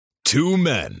Two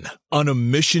men on a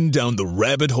mission down the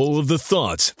rabbit hole of the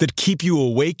thoughts that keep you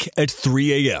awake at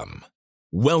 3 a.m.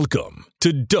 Welcome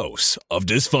to Dose of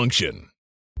Dysfunction.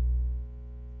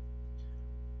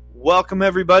 Welcome,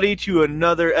 everybody, to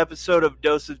another episode of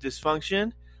Dose of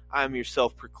Dysfunction. I'm your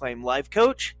self-proclaimed life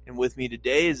coach, and with me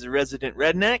today is the resident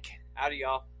redneck. Howdy,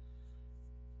 y'all.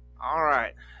 All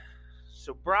right.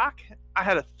 So, Brock, I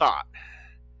had a thought.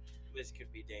 This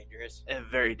could be dangerous.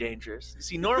 Very dangerous.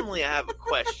 See, normally I have a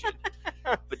question,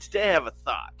 but today I have a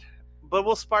thought. But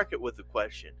we'll spark it with a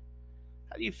question.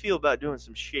 How do you feel about doing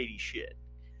some shady shit?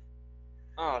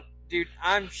 Oh, dude,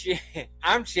 I'm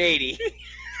shady.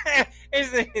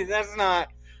 That's not...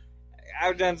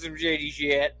 I've done some shady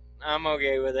shit. I'm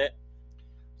okay with it.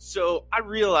 So, I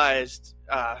realized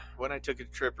when I took a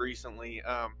trip recently,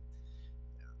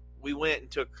 we went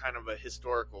and took kind of a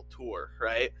historical tour,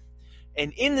 right?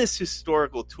 And in this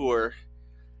historical tour,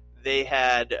 they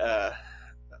had,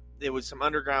 there was some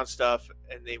underground stuff,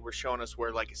 and they were showing us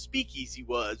where, like, a speakeasy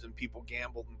was, and people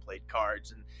gambled and played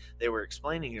cards, and they were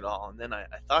explaining it all. And then I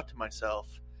thought to myself,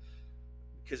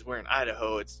 because we're in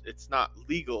Idaho, it's not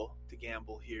legal to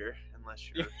gamble here unless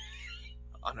you're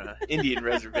on an Indian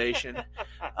reservation.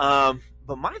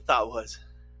 But my thought was,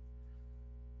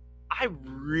 I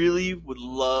really would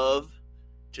love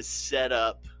to set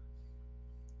up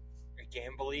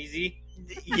Gamble easy?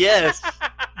 Yes.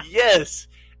 Yes.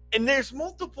 And there's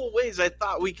multiple ways I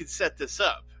thought we could set this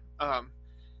up.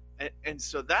 And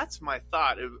so that's my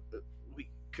thought. We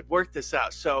could work this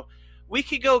out. So we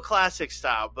could go classic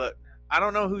style, but I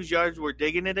don't know whose yards we're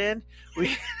digging it in.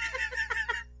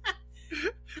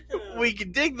 We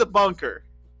could dig the bunker.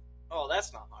 Oh,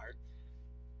 that's not hard.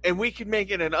 And we could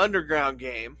make it an underground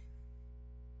game.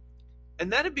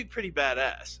 And that'd be pretty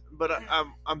badass. But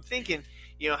I'm thinking,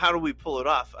 you know, how do we pull it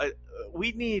off?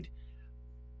 We'd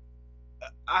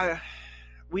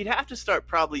have to start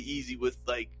probably easy with,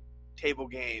 like, table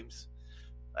games.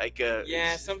 Like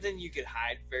something you could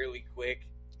hide fairly quick.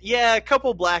 Yeah, a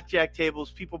couple blackjack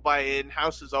tables. People buy in.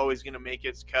 House is always going to make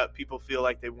its cut. People feel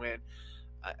like they win.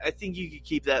 I think you could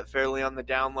keep that fairly on the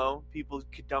down low. People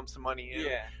could dump some money in.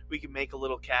 Yeah. We could make a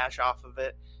little cash off of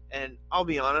it. And I'll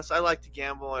be honest, I like to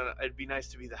gamble, and it'd be nice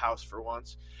to be the house for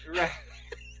once. Right.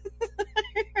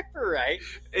 Right.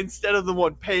 Instead of the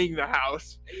one paying the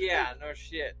house. Yeah, no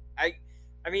shit. I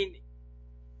mean,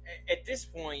 at this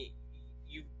point,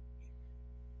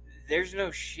 there's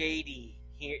no shady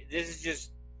here. This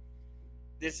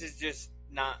is just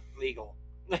not legal.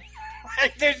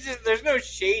 Like, there's no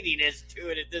shadiness to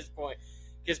it at this point,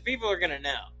 because people are gonna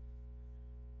know.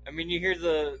 I mean, you hear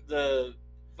the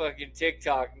fucking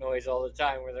TikTok noise all the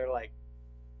time where they're like,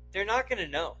 they're not gonna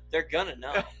know. They're gonna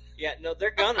know. Yeah, no, they're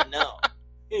gonna know.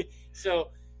 So,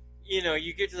 you know,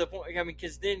 you get to the point, I mean,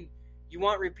 because then you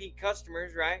want repeat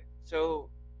customers, right? So,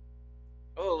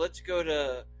 let's go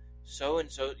to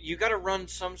so-and-so. You got to run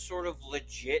some sort of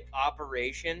legit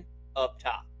operation up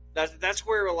top. That's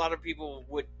where a lot of people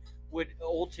would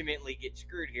ultimately get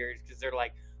screwed here, is because they're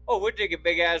like, we'll dig a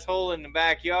big-ass hole in the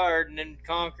backyard and then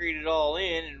concrete it all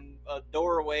in and a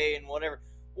doorway and whatever.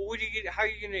 Well, how are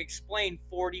you going to explain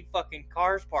 40 fucking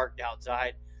cars parked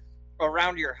outside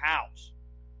around your house?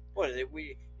 What is it?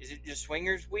 Is it just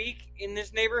swingers week in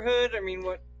this neighborhood? I mean,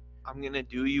 what? I'm going to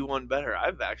do you one better.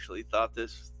 I've actually thought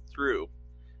this through.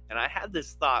 And I had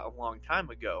this thought a long time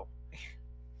ago.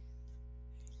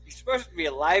 You're supposed to be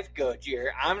a life coach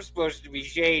here. I'm supposed to be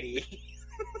shady.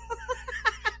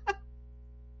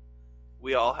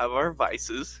 We all have our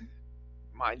vices.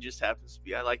 Mine just happens to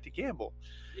be I like to gamble.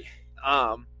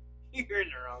 You're in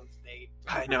the wrong state.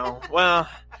 I know. Well,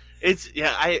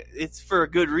 it's for a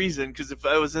good reason, because if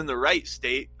I was in the right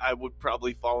state, I would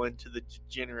probably fall into the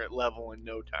degenerate level in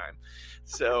no time.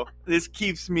 So this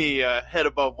keeps me head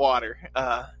above water.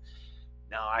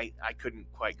 No, I couldn't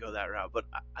quite go that route, but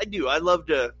I do.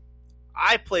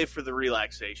 I play for the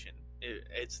relaxation.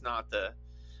 It's not the,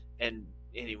 and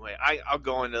anyway, I'll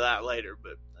go into that later,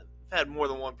 but I've had more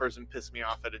than one person piss me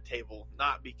off at a table,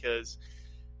 not because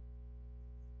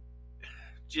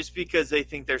they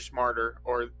think they're smarter,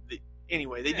 or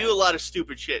anyway, they do a lot of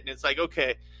stupid shit, and it's like,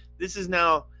 okay, this is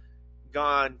now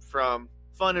gone from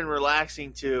fun and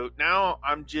relaxing to now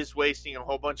I'm just wasting a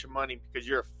whole bunch of money because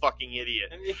you're a fucking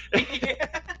idiot.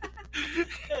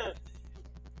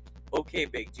 Okay,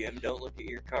 Big Jim, don't look at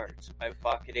your cards. I have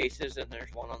pocket aces and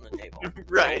there's one on the table.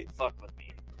 Right. Don't fuck with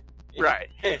me. Right.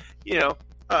 You know,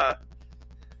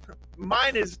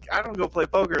 mine is, I don't go play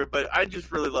poker, but I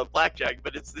just really love blackjack.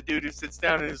 But it's the dude who sits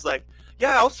down and is like,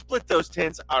 yeah, I'll split those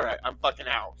tens. All right, I'm fucking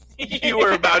out. You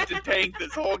were about to tank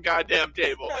this whole goddamn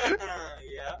table.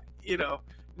 Yeah. You know,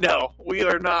 No, we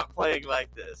are not playing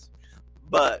like this.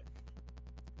 But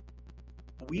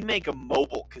we make a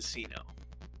mobile casino.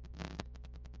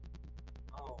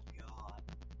 Oh, God.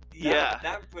 Yeah.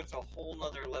 That puts a whole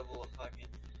nother level of fucking...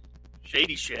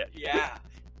 Shady shit. Yeah.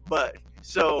 But,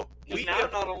 so... Because now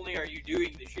not only are you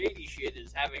doing the shady shit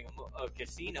as having a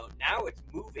casino, now it's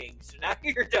moving. So now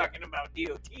you're talking about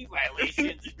DOT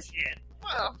violations and shit.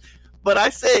 Well, but I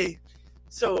say...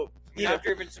 So... I've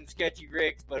driven some sketchy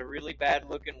rigs, but a really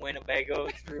bad-looking Winnebago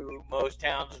through most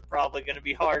towns is probably going to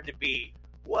be hard to beat.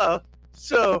 Well,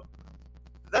 so...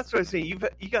 That's what I'm saying.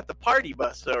 You got the party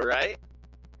bus, though, right?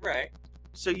 Right.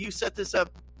 So you set this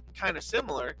up kind of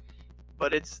similar,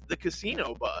 but it's the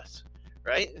casino bus,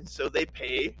 right? And so they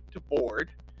pay to board,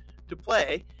 to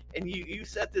play, and you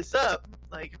set this up,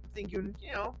 like, thinking,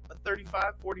 a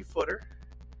 35, 40-footer.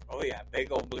 Oh, yeah,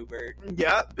 big old Bluebird.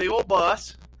 Yeah, big old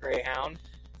bus. Greyhound.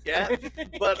 Yeah,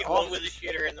 but all with a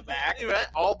shitter in the back. Right,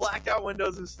 all blacked out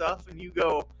windows and stuff, and you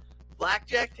go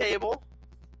blackjack table,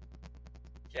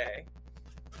 okay,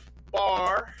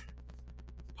 bar,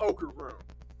 poker room.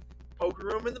 Poker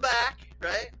room in the back,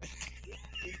 right?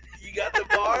 You got the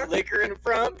bar. Liquor in the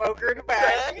front, poker in the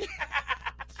back.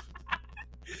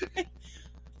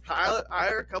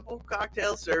 Hire a couple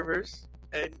cocktail servers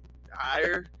and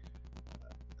hire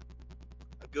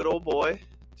a good old boy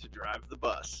to drive the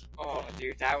bus. Oh,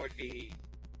 dude, that would be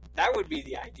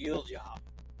the ideal job.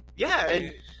 Yeah,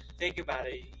 and think about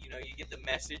it. You get the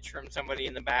message from somebody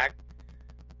in the back,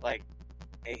 like,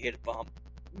 "Hey, hit a bump."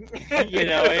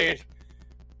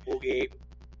 Okay,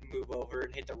 move over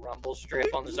and hit the rumble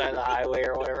strip on the side of the highway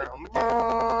or whatever.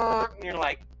 And you're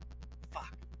like,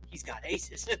 fuck, he's got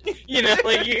aces.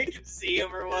 Like you can see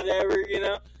him or whatever,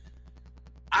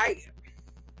 I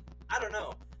don't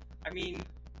know. I mean,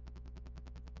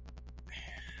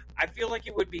 I feel like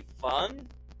it would be fun,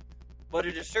 but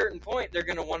at a certain point, they're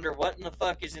going to wonder what in the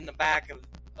fuck is in the back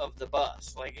of the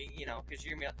bus. Like, because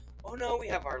you're going to be like, oh no, we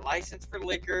have our license for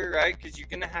liquor, right? Because you're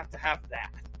going to have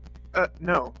that.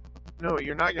 No,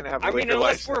 you're not going to have a liquor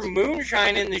unless license. we're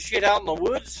moonshining the shit out in the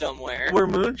woods somewhere. We're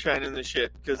moonshining the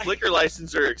shit, because liquor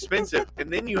licenses are expensive,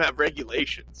 and then you have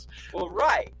regulations. Well,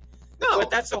 right. No.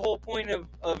 But that's the whole point of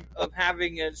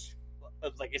having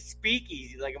like a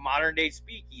speakeasy, like a modern day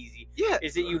speakeasy. Yeah.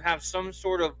 Is that you have some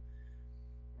sort of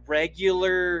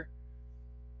regular...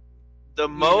 The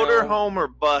motorhome or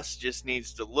bus just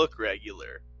needs to look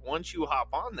regular. Once you hop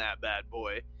on that bad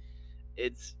boy,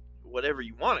 it's whatever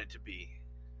you want it to be.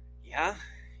 Yeah,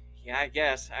 I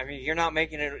guess. I mean, you're not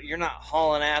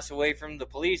hauling ass away from the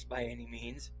police by any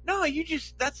means. No,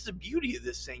 that's the beauty of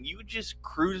this thing. You just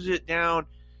cruise it down.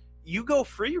 You go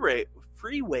freeway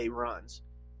runs.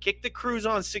 Kick the cruise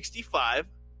on 65.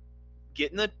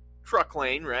 Get in the truck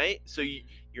lane, right? So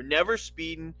you're never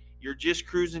speeding. You're just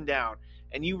cruising down.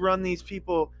 And you run these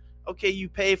people. Okay, you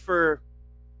pay for,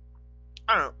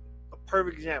 I don't know, a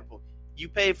perfect example. You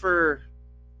pay for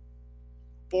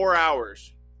 4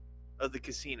 hours of the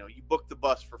casino. You book the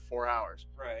bus for 4 hours.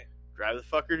 Right. Drive the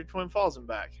fucker to Twin Falls and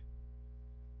back.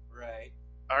 Right.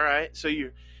 All right. So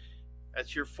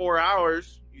that's your 4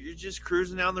 hours. You're just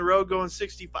cruising down the road going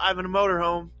 65 in a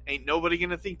motorhome. Ain't nobody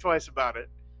going to think twice about it.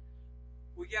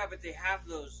 Well, yeah, but they have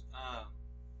those,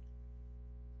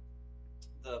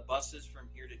 the buses from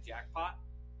here to Jackpot.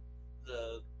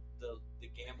 The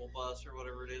gamble bus or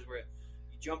whatever it is, where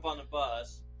you jump on the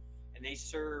bus and they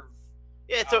serve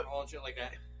alcohol and shit like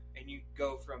that. And you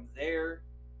go from there,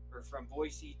 or from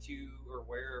Boise to, or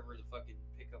wherever the fucking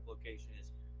pickup location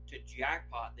is, to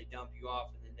Jackpot. They dump you off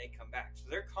and then they come back. So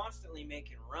they're constantly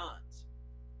making runs.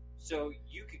 So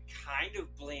you could kind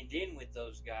of blend in with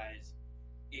those guys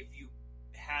if you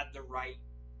had the right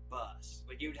bus.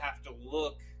 Like, you'd have to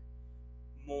look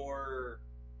more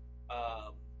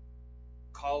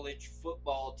college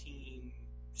football team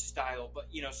style, but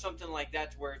something like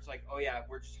that, to where it's like, oh yeah,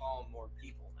 we're just hauling more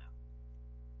people now.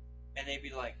 And they'd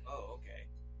be like, oh, okay.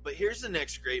 But here's the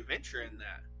next great venture in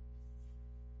that.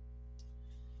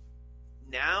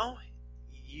 Now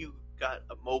you got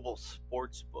a mobile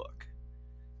sports book.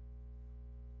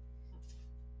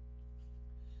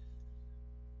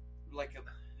 Like a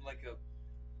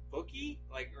bookie?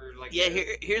 Yeah,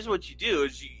 here's what you do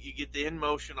is you get the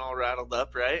InMotion all rattled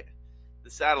up, right? The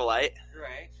satellite.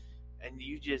 Right. And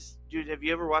you just, dude, have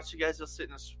you ever watched the guys that sit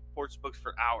in sports books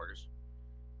for hours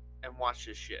and watch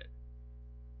this shit?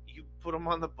 You put them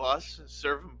on the bus and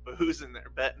serve them booze, and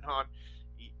they're betting on.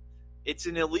 It's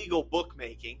an illegal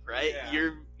bookmaking, right?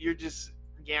 Yeah. You're just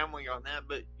gambling on that,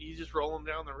 but you just roll them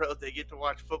down the road. They get to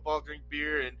watch football, drink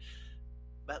beer, and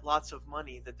bet lots of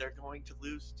money that they're going to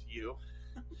lose to you.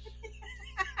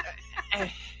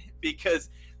 Because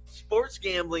sports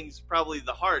gambling is probably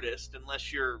the hardest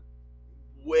unless you're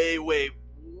way, way,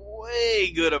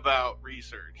 way good about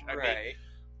research. I mean,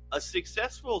 a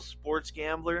successful sports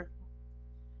gambler,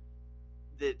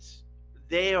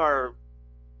 they are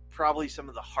probably some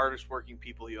of the hardest working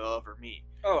people you'll ever meet.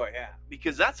 Oh, yeah.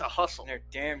 Because that's a hustle. And they're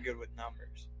damn good with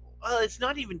numbers. Well, it's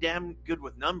not even damn good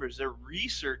with numbers. They're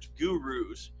research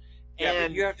gurus. Yeah,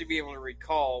 but you have to be able to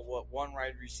recall what one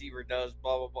wide receiver does,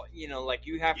 blah, blah, blah. You know, like,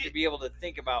 you have to be able to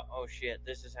think about, oh, shit,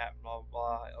 this has happened, blah,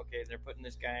 blah, blah. Okay, they're putting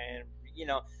this guy in. You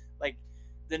know, like,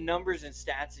 the numbers and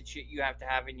stats and shit you have to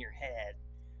have in your head.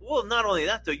 Well, not only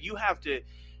that, though, you have to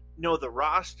know the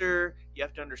roster. You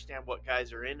have to understand what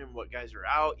guys are in and what guys are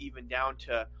out, even down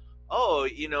to, oh,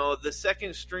 you know, the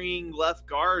second string left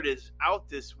guard is out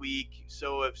this week,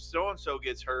 so if so-and-so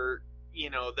gets hurt, you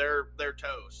know, they're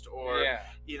toast. Or,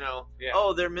 you know,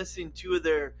 oh, they're missing two of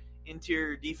their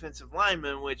interior defensive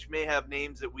linemen, which may have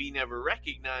names that we never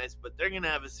recognize, but they're going to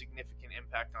have a significant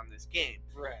impact on this game.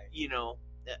 Right. You know,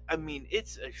 I mean,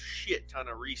 it's a shit ton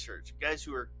of research. Guys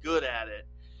who are good at it,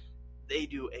 they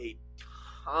do a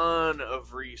ton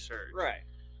of research. Right.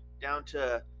 Down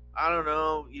to, I don't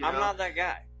know. I'm not that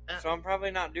guy, so I'm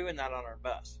probably not doing that on our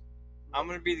bus. I'm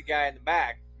going to be the guy in the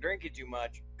back drinking too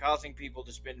much, causing people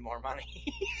to spend more money.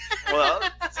 Well,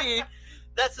 see,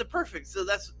 that's the perfect. So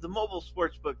that's the mobile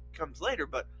sports book comes later,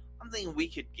 but I'm thinking we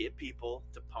could get people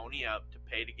to pony up to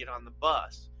pay to get on the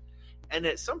bus, and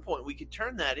at some point we could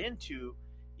turn that into,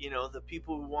 you know, the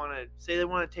people who want to say they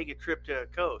want to take a trip to a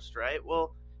coast, right?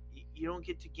 Well, you don't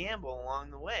get to gamble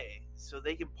along the way, so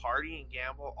they can party and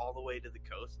gamble all the way to the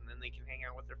coast, and then they can hang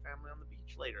out with their family on the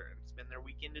beach later and spend their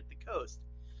weekend at the coast,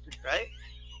 right?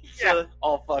 Yeah, so,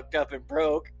 all fucked up and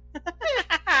broke.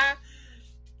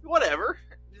 Whatever,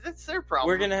 that's their problem.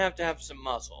 We're gonna have to have some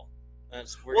muscle.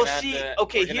 We're gonna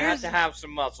have to have some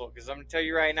muscle, because I'm gonna tell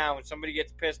you right now, when somebody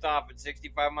gets pissed off at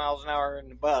 65 miles an hour in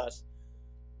the bus,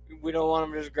 we don't want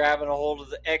them just grabbing a hold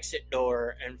of the exit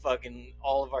door and fucking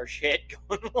all of our shit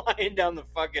going flying down the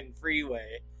fucking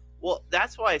freeway. Well,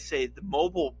 that's why I say the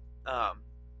mobile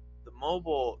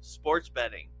sports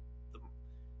betting,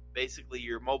 basically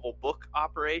your mobile book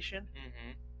operation.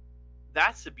 Mm-hmm.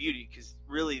 That's the beauty, because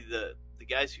really the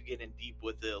guys who get in deep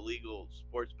with the illegal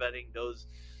sports betting, those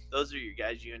are your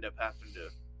guys you end up having to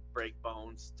break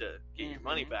bones to get your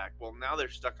money back. Well, now they're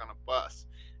stuck on a bus.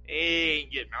 They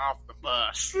ain't getting off the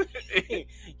bus.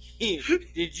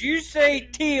 Did you say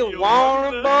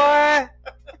Tijuana, boy?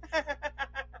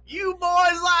 You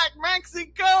boys like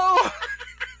Mexico?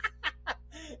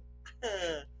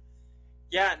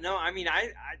 Yeah, no, I mean,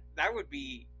 I that would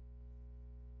be.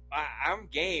 I'm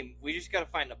game. We just got to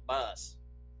find a bus,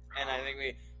 and I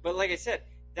think But like I said,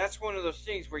 that's one of those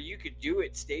things where you could do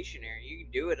it stationary. You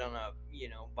can do it on a, you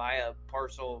know, buy a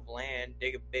parcel of land,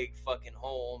 dig a big fucking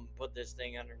hole, and put this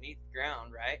thing underneath the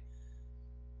ground, right?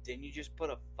 Then you just put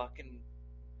a fucking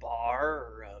bar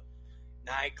or a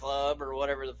nightclub or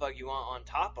whatever the fuck you want on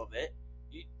top of it.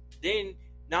 Then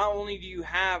not only do you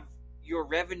have your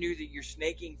revenue that you're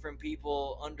snaking from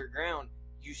people underground,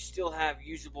 you still have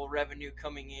usable revenue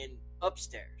coming in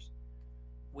upstairs.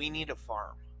 We need a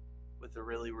farm with a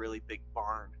really, really big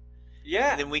barn.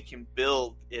 Yeah. And then we can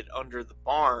build it under the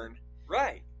barn.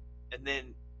 Right. And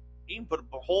then you can put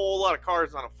a whole lot of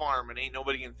cars on a farm and ain't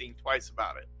nobody going to think twice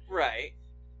about it. Right.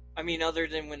 I mean, other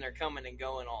than when they're coming and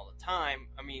going all the time,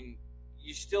 I mean,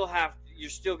 you're still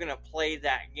going to play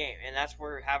that game. And that's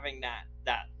where having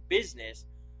that business,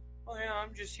 oh yeah,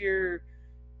 I'm just here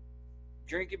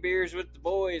drinking beers with the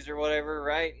boys or whatever,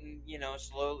 right? And, you know,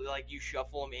 slowly, like, you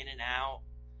shuffle them in and out.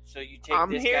 So you take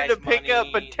I'm this here guy's to pick up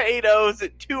money. potatoes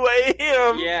at 2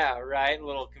 a.m. Yeah, right.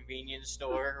 Little convenience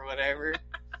store or whatever.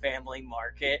 Family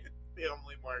market.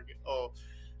 Family market. Oh,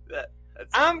 that's.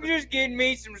 I'm just getting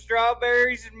me some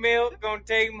strawberries and milk. Gonna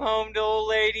take them home to old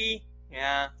lady.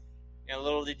 Yeah. You know,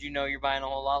 little did you know you're buying a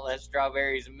whole lot less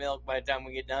strawberries and milk by the time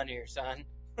we get done here, son.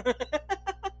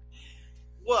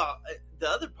 Well, the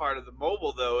other part of the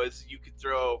mobile, though, is you could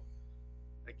throw,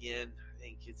 again, I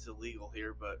think it's illegal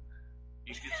here, but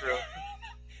you could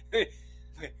throw.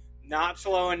 Not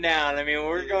slowing down. I mean,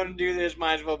 we're going to do this,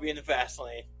 might as well be in the fast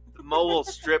lane. The mobile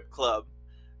strip club.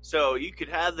 So you could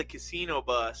have the casino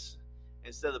bus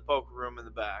instead of the poker room in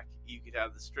the back. You could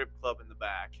have the strip club in the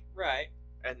back. Right.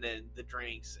 And then the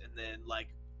drinks, and then, like,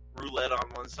 roulette on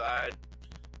one side,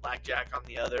 blackjack on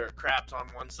the other, craps on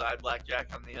one side, blackjack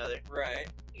on the other. Right.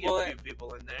 You get a few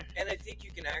people in there. And I think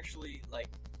you can actually, like,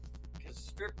 because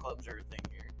strip clubs are a thing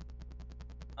here.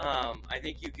 I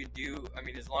think you could do, I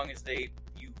mean, as long as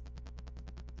you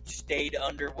stayed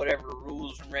under whatever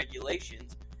rules and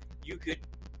regulations, you could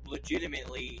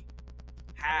legitimately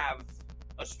have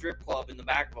a strip club in the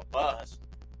back of a bus.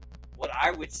 What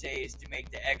I would say is to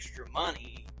make the extra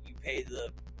money, you pay the,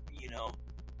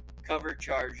 cover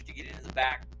charge to get into the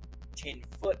back 10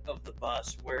 foot of the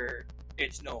bus where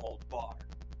it's no holds bar.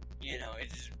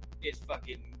 It's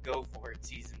fucking go for it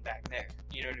season back there.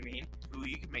 You know what I mean? Ooh,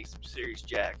 you can make some serious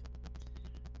jack.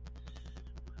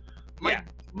 Yeah.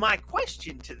 My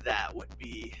question to that would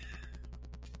be,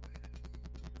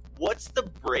 what's the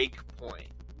break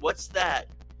point? What's that?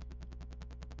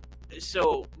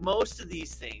 So most of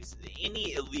these things,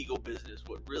 any illegal business,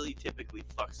 what really typically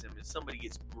fucks them is somebody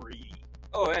gets greedy.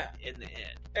 Oh yeah, in the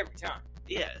end, every time.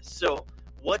 Yeah. So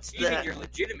what's even that? Your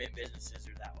legitimate businesses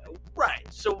are that way, right?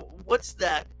 So what's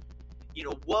that?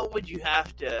 What would you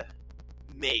have to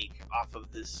make off of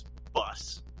this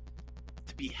bus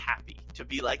to be happy? To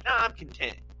be like, nah, I'm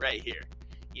content right here.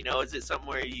 Is it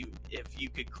somewhere if you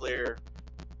could clear,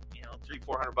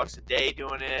 $300-400 a day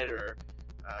doing it, or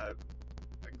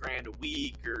 $1,000 a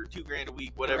week, or $2,000 a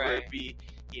week, whatever right. it be,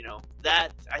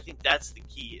 that I think that's the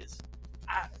key is.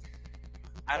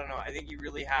 I don't know. I think you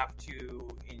really have to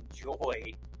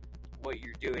enjoy what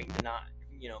you're doing to not,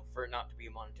 for it not to be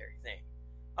a monetary thing.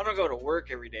 I don't go to work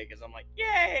every day because I'm like,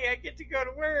 yay, I get to go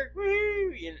to work,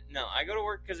 woo! No, I go to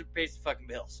work because it pays the fucking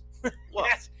bills. Well,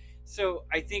 so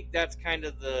I think that's kind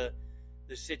of the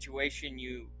situation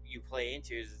you play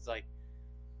into is it's like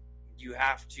you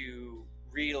have to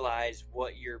realize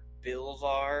what your bills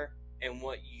are and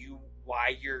why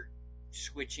you're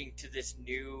switching to this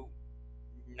new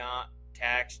not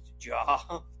taxed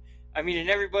job. I mean, and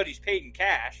everybody's paid in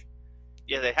cash.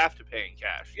 Yeah, they have to pay in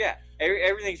cash. Yeah,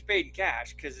 everything's paid in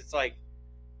cash because it's like,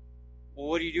 well,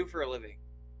 what do you do for a living?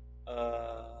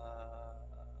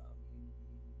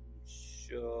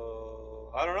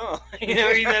 So I don't know.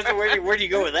 That's where do you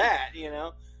go with that?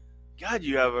 God,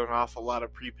 you have an awful lot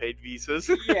of prepaid visas.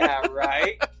 Yeah,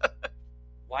 right.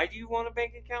 Why do you want a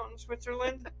bank account in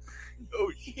Switzerland?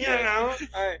 Oh, yeah.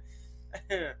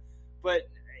 But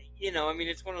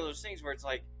it's one of those things where it's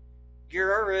like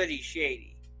you're already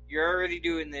shady. You're already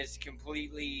doing this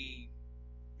completely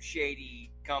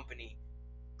shady company.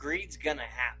 Greed's gonna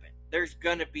happen. There's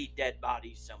gonna be dead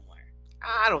bodies somewhere.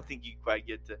 I don't think you quite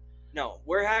get to. No,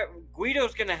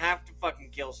 Guido's gonna have to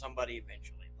fucking kill somebody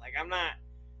eventually. Like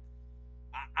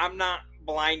I'm not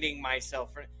blinding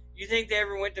myself. You think they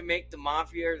ever went to make the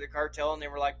mafia or the cartel and they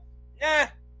were like, nah,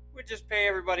 we'll just pay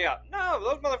everybody out? No,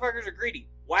 those motherfuckers are greedy.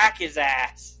 Whack his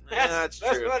ass. That's true.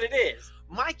 That's what it is.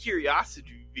 My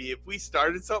curiosity would be, if we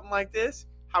started something like this,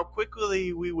 how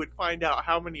quickly we would find out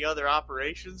how many other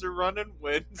operations are running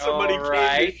when somebody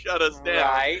came to shut us down.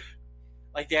 Right.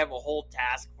 Like they have a whole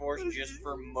task force just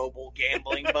for mobile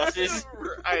gambling buses.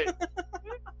 Right.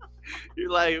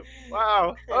 You're like,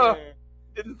 wow,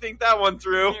 didn't think that one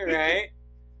through. Right.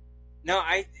 No,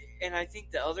 I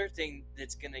think the other thing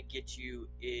that's going to get you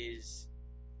is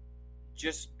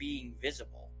just being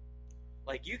visible.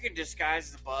 Like, you can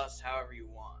disguise the bus however you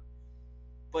want.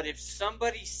 But if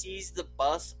somebody sees the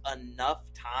bus enough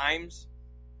times,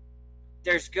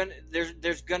 there's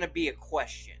gonna be a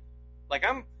question. Like,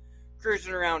 I'm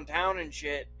cruising around town and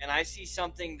shit, and I see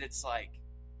something that's, like,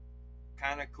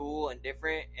 kind of cool and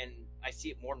different, and I see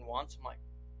it more than once. I'm like,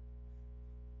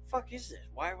 fuck is this?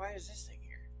 Why is this thing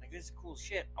here? Like, this is cool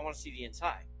shit. I want to see the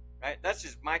inside, right? That's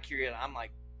just my curiosity. I'm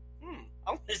like,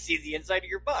 I want to see the inside of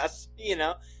your bus.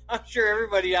 I'm sure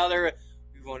everybody out there,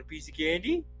 you want a piece of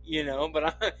candy?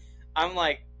 But I'm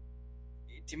like,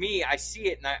 to me, I see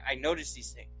it and I notice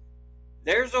these things.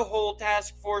 There's a whole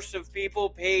task force of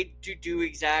people paid to do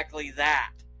exactly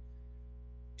that.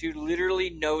 To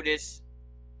literally notice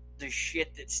the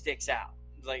shit that sticks out,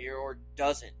 like, or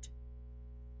doesn't.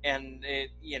 And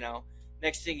it,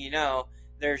 next thing you know,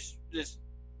 there's this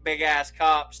big ass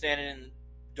cop standing in the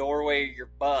doorway of your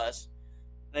bus.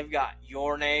 They've got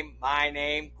your name, my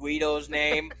name, Guido's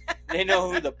name. They know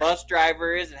who the bus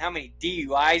driver is and how many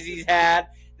DUIs he's had.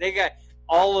 They got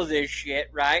all of this shit,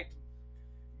 right?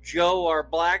 Joe, our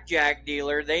blackjack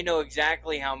dealer, they know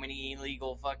exactly how many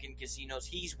illegal fucking casinos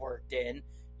he's worked in,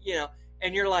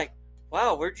 and you're like,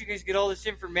 wow, where'd you guys get all this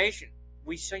information?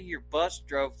 We saw your bus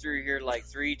drove through here like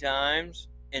 3 times,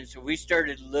 and so we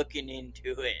started looking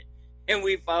into it. And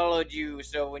we followed you,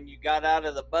 so when you got out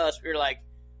of the bus, we were like,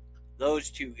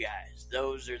 those 2 guys,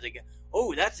 those are the guys.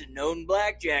 Oh, that's a known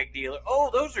blackjack dealer.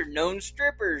 Oh, those are known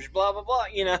strippers, blah, blah, blah.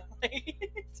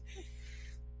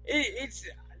 It's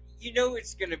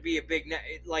it's going to be a big,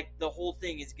 like, the whole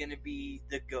thing is going to be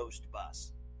the ghost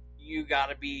bus. You got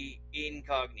to be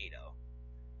incognito.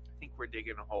 I think we're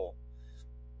digging a hole.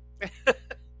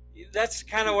 That's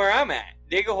kind of where I'm at.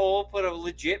 Dig a hole, put a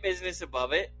legit business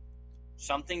above it,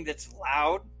 something that's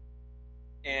loud,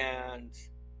 and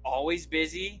always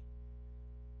busy.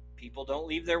 People don't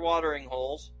leave their watering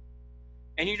holes.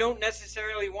 And you don't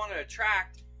necessarily want to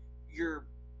attract your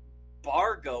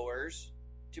bar goers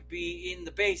to be in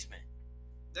the basement.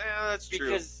 Yeah, that's true.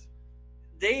 Because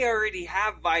they already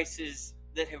have vices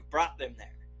that have brought them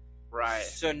there. Right.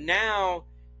 So now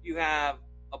you have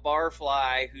a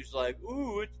barfly who's like,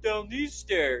 ooh, it's down these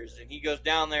stairs. And he goes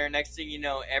down there, and next thing you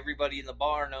know, everybody in the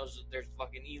bar knows that there's a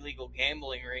fucking illegal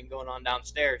gambling ring going on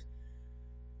downstairs.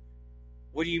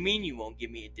 What do you mean you won't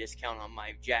give me a discount on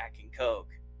my Jack and Coke?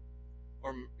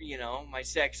 Or, my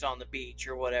sex on the beach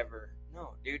or whatever.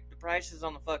 No, dude, the price is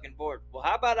on the fucking board. Well,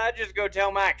 how about I just go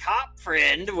tell my cop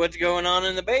friend what's going on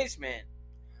in the basement?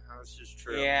 That's just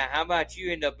true. Yeah, how about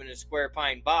you end up in a square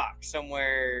pine box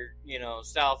somewhere,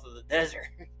 south of the desert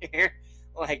here?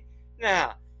 Like,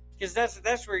 nah, because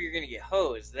that's where you're going to get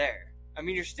hosed there. I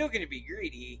mean, you're still going to be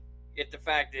greedy at the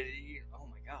fact that, oh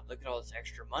my God, look at all this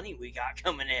extra money we got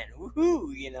coming in.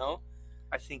 Woohoo,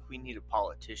 I think we need a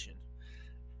politician.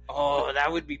 Oh,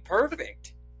 that would be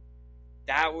perfect.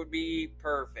 That would be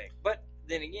perfect. But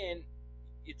then again,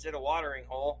 it's at a watering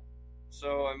hole.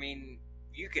 So, I mean,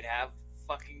 you could have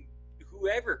fucking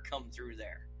whoever come through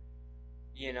there.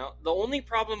 The only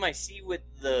problem I see with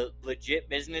the legit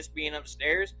business being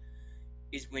upstairs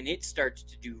is when it starts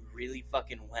to do really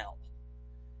fucking well.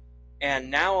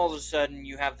 And now all of a sudden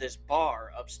you have this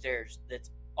bar upstairs that's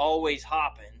always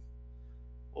hopping.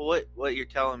 Well, what you're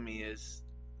telling me is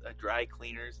a dry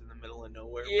cleaners in the middle of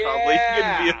nowhere Yeah. probably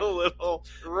going to be a little...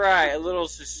 Right, a little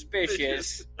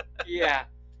suspicious. Yeah.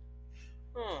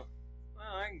 Huh.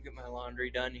 Well, I can get my laundry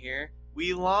done here.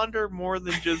 We launder more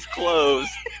than just clothes.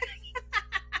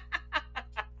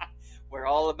 We're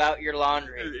all about your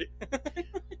laundry.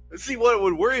 See, what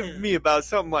would worry me about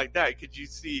something like that, I could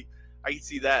see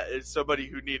that as somebody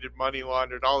who needed money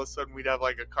laundered. All of a sudden we'd have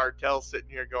like a cartel sitting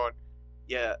here going,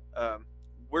 yeah,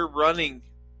 we're running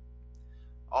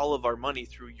all of our money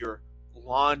through your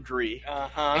laundry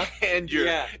and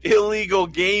your illegal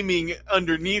gaming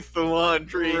underneath the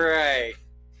laundry.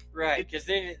 Right, because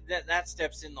then that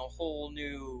steps in the whole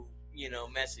new,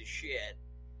 mess of shit.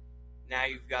 Now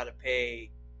you've got to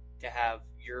pay to have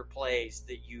your place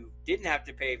that you didn't have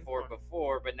to pay for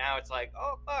before, but now it's like,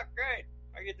 oh, fuck, great.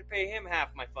 I get to pay him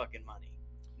half my fucking money.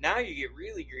 Now you get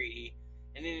really greedy,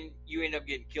 and then you end up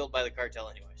getting killed by the cartel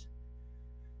anyways.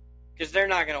 Because they're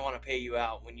not going to want to pay you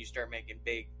out when you start making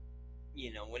big,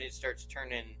 when it starts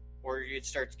turning, or it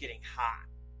starts getting hot.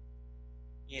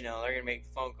 They're going to make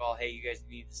the phone call, hey, you guys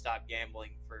need to stop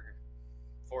gambling for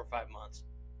 4 or 5 months.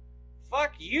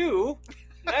 Fuck you.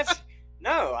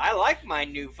 No, I like my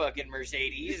new fucking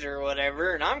Mercedes or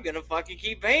whatever, and I'm going to fucking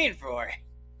keep paying for it.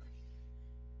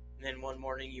 And then one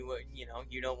morning you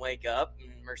don't wake up,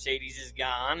 and Mercedes is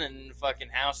gone, and the fucking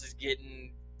house is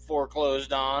getting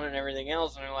foreclosed on and everything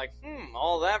else, and they're like,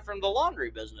 all that from the laundry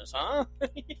business, huh?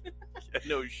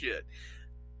 No shit.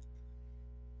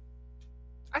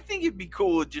 I think it'd be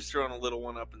cool with just throwing a little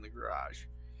one up in the garage.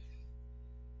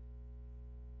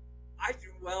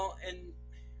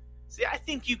 See, I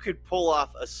think you could pull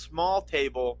off a small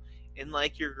table in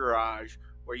like your garage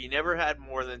where you never had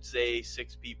more than, say,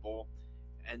 6 people,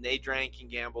 and they drank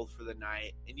and gambled for the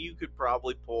night, and you could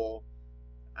probably pull,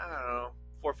 I don't know,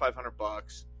 $400 or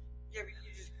 $500. Yeah, but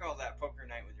you just call that poker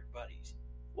night with your buddies.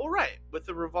 Well, right, with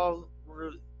the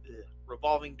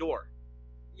revolving door.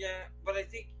 Yeah, but I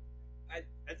think I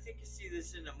see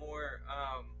this in a more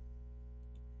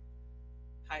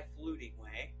highfalutin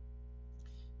way.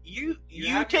 You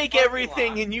take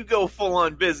everything and you go full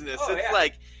on business. It's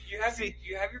like you have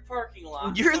your parking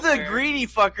lot. You're the greedy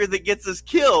fucker that gets us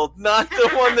killed, not the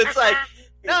one that's like,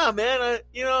 nah, man, I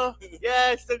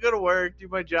still go to work, do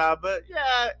my job, but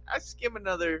yeah, I skim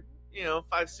another,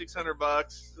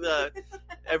 $500-$600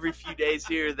 every few days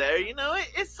here or there.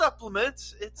 It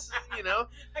supplements. It's I gotta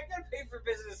pay for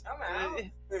business somehow.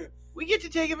 We get to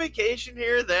take a vacation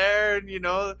here or there, and we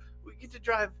get to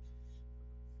drive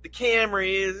the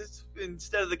Camry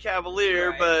instead of the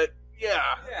Cavalier, right. But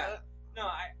yeah. No,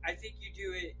 I think you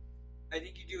do it. I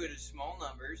think you do it in small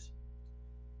numbers,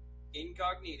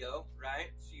 incognito,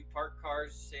 right? So you park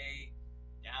cars, say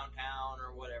downtown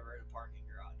or whatever, in a parking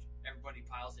garage. Everybody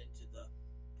piles into the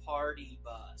party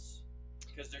bus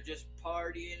because they're just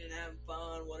partying and having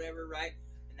fun, whatever, right?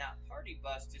 And that party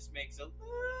bus just makes a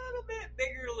little bit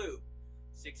bigger loop.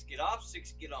 6 get off,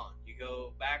 6 get on. You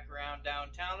go back around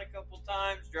downtown a couple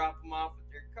times, drop them off with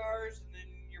their cars, and then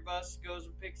your bus goes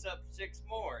and picks up 6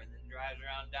 more, and then drives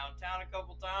around downtown a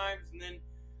couple times, and then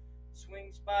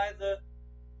swings by the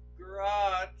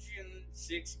garage, and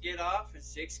 6 get off and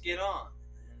 6 get on.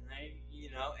 And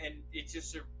and it's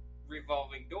just a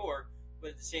revolving door.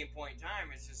 But at the same point in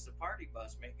time, it's just a party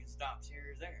bus making stops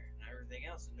here or there and everything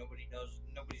else, and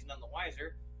nobody's none the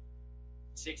wiser.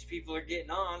 6 people are getting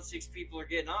on, 6 people are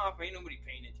getting off. Ain't nobody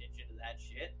paying attention to that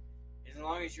shit. As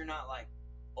long as you're not like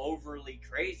overly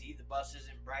crazy, the bus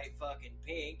isn't bright fucking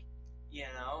pink,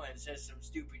 and says some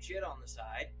stupid shit on the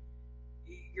side,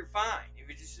 you're fine. If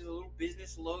it's just a little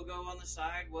business logo on the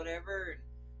side, whatever, and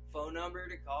phone number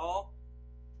to call,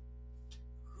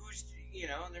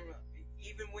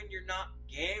 even when you're not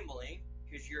gambling,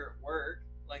 because you're at work,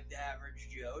 like the average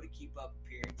Joe, to keep up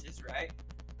appearances, right?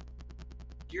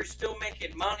 You're still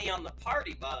making money on the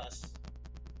party bus,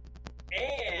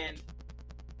 and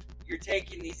you're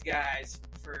taking these guys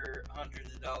for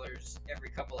hundreds of dollars every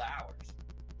couple of hours.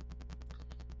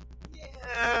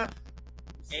 Yeah.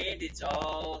 And it's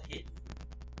all hidden.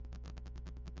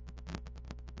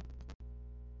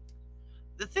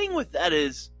 The thing with that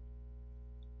is,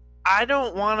 I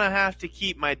don't want to have to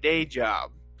keep my day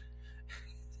job.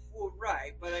 Well,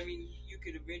 right, but I mean, you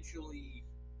could eventually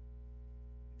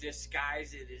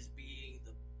disguise it as being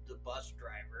the bus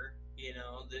driver,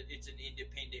 that it's an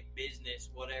independent business,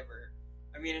 whatever.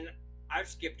 I mean, I've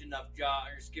skipped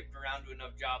around to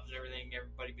enough jobs and everything,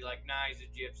 everybody be like, nah, he's a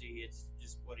gypsy, it's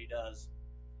just what he does.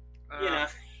 And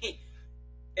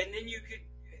then you could,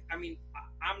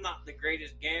 I'm not the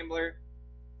greatest gambler,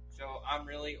 so I'm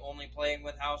really only playing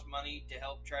with house money to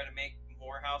help try to make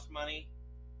more house money.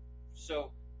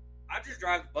 So I just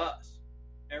drive the bus.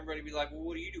 Everybody be like, well,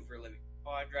 what do you do for a living?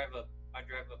 Oh, I drive a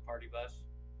party bus.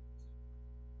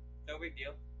 No big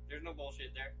deal. There's no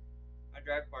bullshit there. I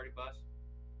drive a party bus.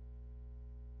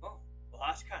 Oh, well,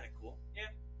 that's kind of cool.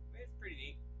 Yeah, it's pretty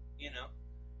neat.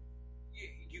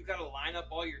 You got to line up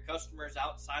all your customers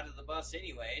outside of the bus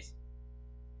anyways.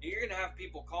 You're going to have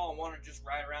people call and want to just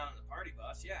ride around in the party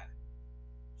bus, yeah.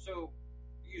 So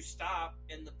you stop,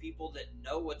 and the people that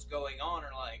know what's going on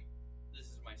are like, this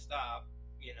is my stop,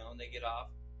 and they get off.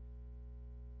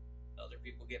 Other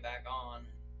people get back on.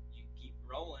 You keep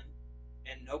rolling.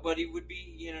 And nobody would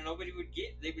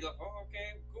they'd be like, oh,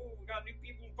 okay, cool, we got new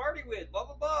people to party with, blah,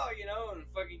 blah, blah, and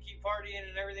fucking keep partying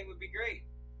and everything would be great.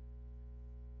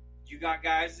 You got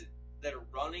guys that are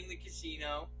running the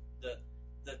casino, the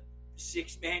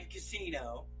 6-man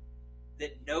casino,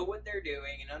 that know what they're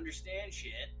doing and understand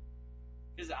shit.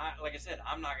 Because like I said,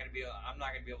 I'm not gonna be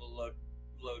able to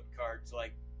load cards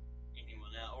like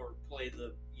anyone else or play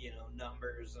the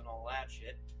numbers and all that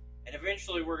shit. And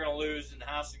eventually we're gonna lose, and the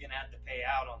house is gonna have to pay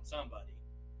out on somebody.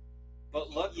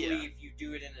 But luckily, if you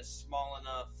do it in a small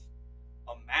enough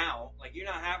amount, like you're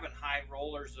not having high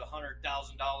rollers of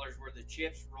 $100,000 worth of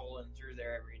chips rolling through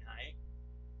there every night.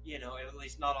 At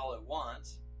least not all at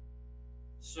once.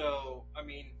 So, I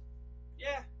mean,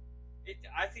 yeah,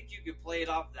 I think you could play it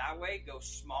off that way, go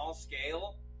small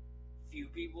scale, few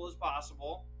people as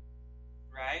possible,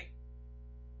 right?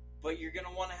 But you're going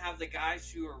to want to have the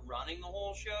guys who are running the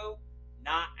whole show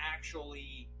not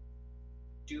actually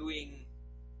doing,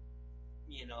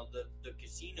 the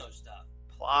casino stuff.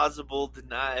 Plausible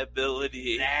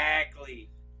deniability. Exactly.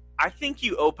 I think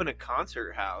you open a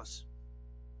concert house.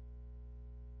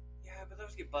 Yeah, but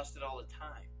those get busted all the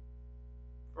time.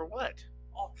 For what?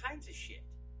 All kinds of shit.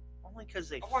 Only because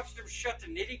they... I watched them shut the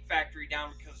knitting factory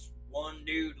down because one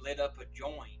dude lit up a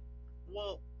joint.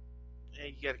 Well, yeah,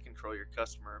 you got to control your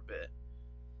customer a bit.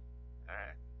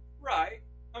 Alright. Right.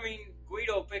 I mean,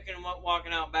 Guido picking him up,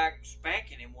 walking out back, and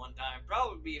spanking him one time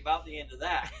probably be about the end of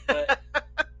that. But,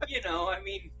 you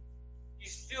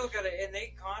still got to... And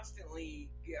they constantly...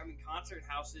 concert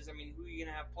houses, who are you going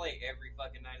to have play every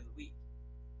fucking night of the week?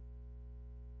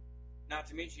 Not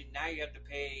to mention, now you have to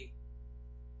pay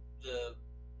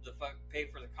pay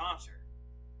for the concert.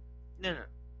 No.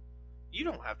 You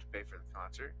don't have to pay for the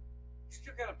concert. You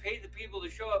still gotta pay the people to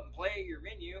show up and play at your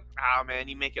venue. Ah, man,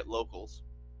 you make it locals.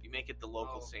 You make it the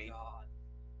local scene. God.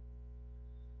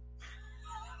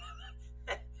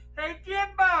 Hey, Jim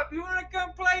Bob, you wanna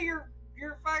come play your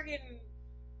fucking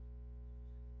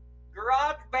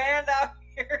garage band out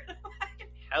here?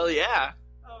 Hell yeah.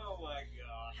 Oh my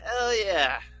god. Hell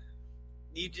yeah.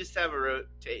 You just have a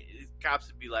rotate. Cops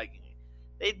would be like,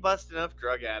 they'd bust enough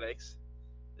drug addicts.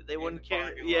 They wouldn't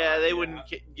care. Yeah, they wouldn't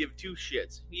give 2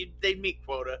 shits. They'd meet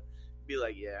quota. Be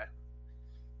like, yeah.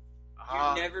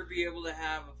 You'd never be able to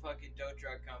have a fucking tow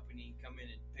truck company come in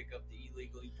and pick up the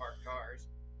illegally parked cars.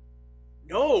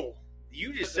 No.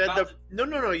 You just said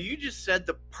No. You just said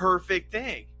the perfect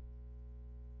thing.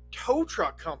 Tow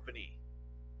truck company.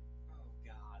 Oh,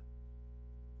 God.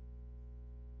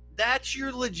 That's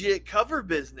your legit cover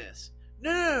business.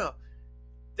 No.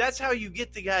 That's how you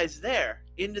get the guys there,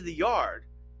 into the yard.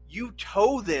 You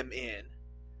tow them in,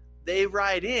 they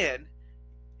ride in,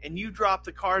 and you drop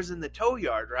the cars in the tow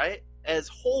yard, right, as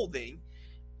holding,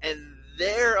 and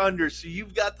they're under, so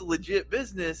you've got the legit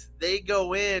business. They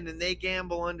go in and they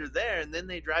gamble under there, and then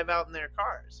they drive out in their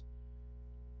cars.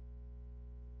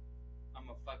 I'm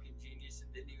a fucking genius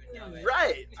and didn't even know it.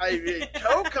 Right. I mean,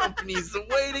 tow company's the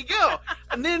way to go.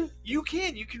 And then you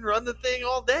can run the thing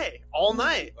all day, all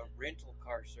night. A rental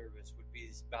car service would be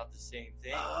about the same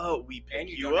thing. Oh, we pick and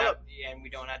you don't up. and we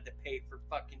don't have to pay for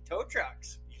fucking tow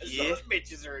trucks. 'Cause Yeah. those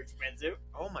bitches are expensive.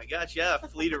 Oh my gosh, yeah, a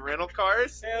fleet of rental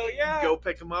cars. Hell yeah. Go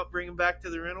pick them up, bring them back to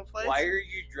the rental place. Why are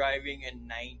you driving a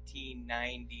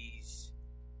 1990s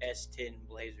S10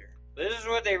 Blazer? This is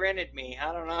what they rented me.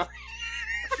 I don't know.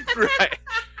 Right.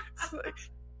 It's like,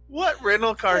 what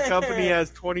rental car company has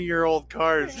 20-year-old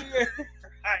cars?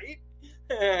 Right?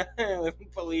 When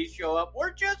police show up,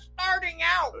 we're just starting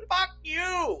out. Fuck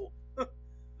you.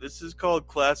 This is called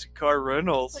Classic Car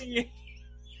Rentals.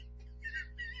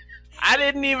 I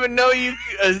didn't even know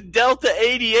a Delta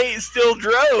 88 still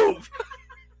drove.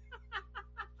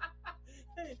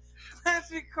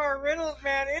 Classic Car Rentals,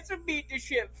 man. It's a beat the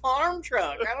shit farm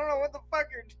truck. I don't know what the fuck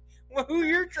who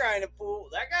you're trying to fool.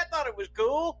 That guy thought it was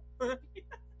cool. Do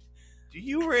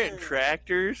you rent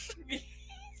tractors?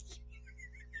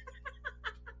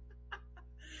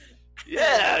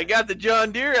 Yeah, I got the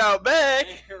John Deere out back.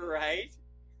 Right?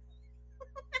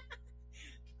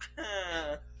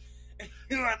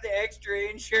 You want the extra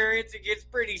insurance? It gets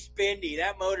pretty spendy.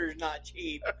 That motor's not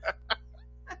cheap.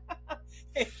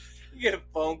 You get a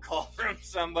phone call from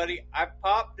somebody. I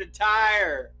popped a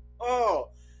tire.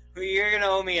 Oh, well, you're going to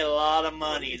owe me a lot of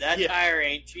money. That tire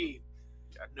ain't cheap.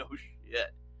 Yeah, no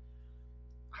shit.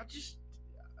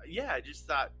 I just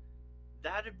thought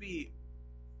that'd be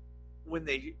when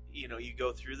they, you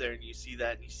go through there and you see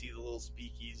that and you see the little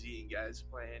speakeasy and guys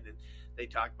playing and they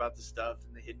talk about the stuff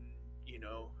and the hidden,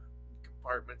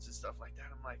 compartments and stuff like that.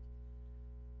 I'm like,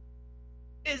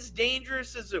 as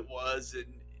dangerous as it was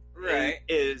and right,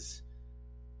 as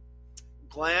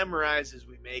glamorized as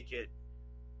we make it,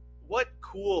 what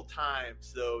cool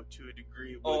times though, to a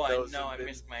degree. I know. I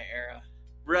missed my era.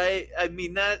 Right? I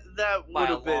mean, that would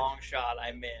have been by a long shot.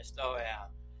 I missed. Oh yeah,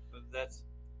 but that's.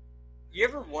 You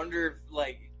ever wonder if,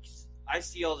 I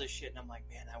see all this shit and I'm like,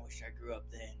 man, I wish I grew up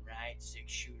then, right?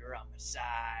 6-shooter on my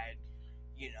side,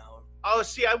 Oh,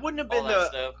 see, I wouldn't have been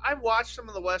stuff. I watched some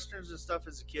of the westerns and stuff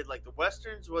as a kid. Like, the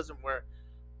westerns wasn't where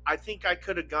I think I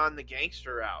could have gone the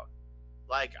gangster route.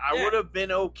 Like, I would have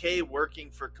been okay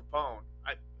working for Capone.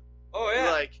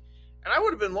 And I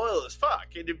would have been loyal as fuck.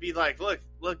 It'd be like, look,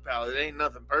 pal, it ain't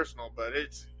nothing personal, but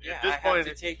it's at this point.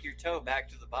 Have to take your toe back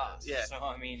to the boss. Yeah. So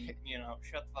I mean,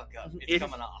 shut the fuck up. It's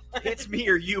coming off. It's me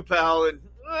or you, pal, and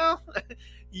well,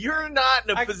 you're not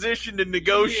in a position to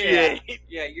negotiate.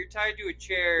 Yeah, you're tied to a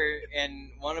chair, and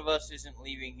one of us isn't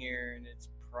leaving here, and it's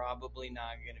probably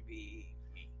not gonna be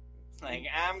me. Like,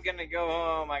 I'm gonna go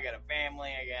home. I got a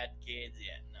family. I got kids.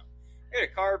 Yeah, no, I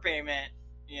got a car payment.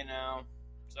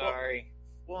 Sorry.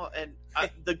 Well, and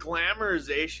the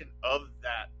glamorization of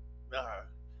that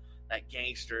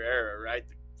gangster era, right?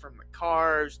 From the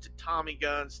cars to Tommy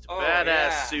guns to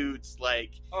badass suits,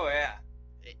 like. Oh yeah.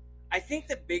 I think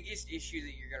the biggest issue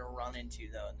that you're going to run into,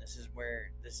 though, and this is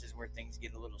where things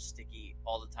get a little sticky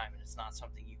all the time, and it's not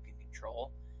something you can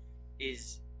control,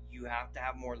 is you have to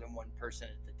have more than one person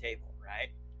at the table,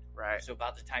 right? Right. So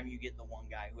about the time you get the one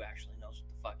guy who actually knows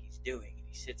what the fuck he's doing, and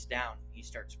he sits down and he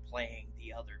starts playing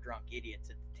the other drunk idiots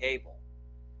at the table,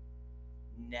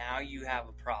 now you have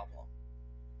a problem.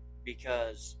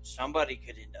 Because somebody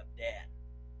could end up dead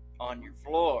on your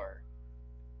floor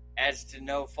as to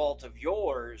no fault of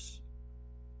yours,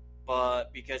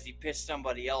 but because he pissed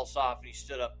somebody else off and he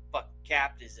stood up and fucking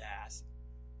capped his ass.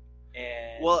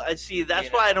 And, well, I see, that's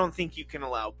why I don't think you can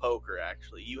allow poker,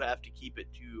 actually. You have to keep it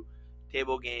to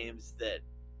table games that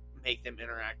make them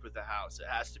interact with the house. It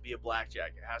has to be a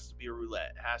blackjack. It has to be a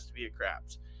roulette. It has to be a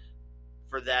craps.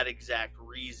 For that exact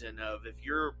reason of, if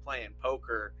you're playing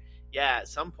poker, yeah, at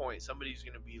some point somebody's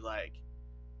going to be like,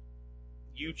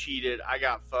 you cheated, I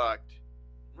got fucked.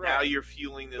 Right. Now you're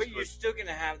fueling this. But you're still going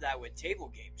to have that with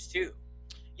table games, too.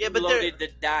 Yeah, you but loaded the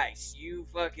dice. You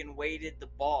fucking weighted the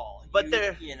ball. But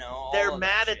they're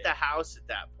mad at the house at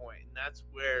that point, and that's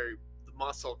where the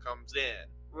muscle comes in.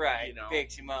 Right.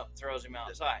 Picks him up, throws him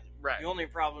outside. Right. The only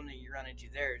problem that you run into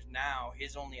there is now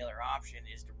his only other option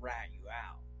is to rat you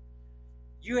out.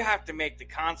 You have to make the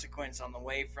consequence on the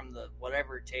way from the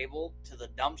whatever table to the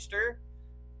dumpster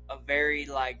a very,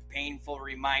 painful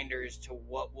reminder as to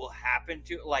what will happen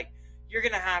to, you're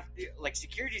going to have to,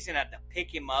 security's going to have to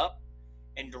pick him up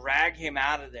and drag him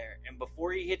out of there. And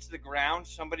before he hits the ground,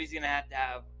 somebody's going to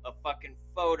have a fucking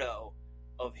photo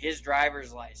of his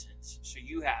driver's license. So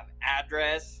you have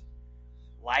address,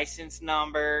 license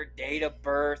number, date of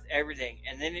birth, everything.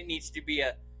 And then it needs to be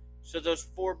so those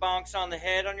 4 bonks on the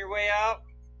head on your way out,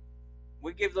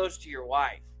 we give those to your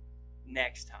wife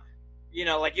next time. You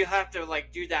know, like you have to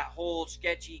like do that whole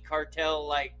sketchy cartel,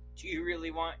 like, do you really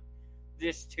want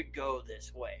this to go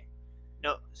this way?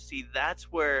 No, see,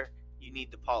 that's where you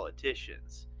need the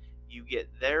politicians. You get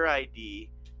their ID,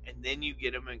 and then you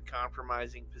get them in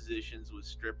compromising positions with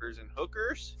strippers and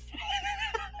hookers.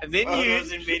 And then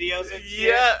photos and videos and shit.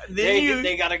 Yeah, then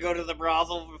they got to go to the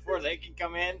brothel before they can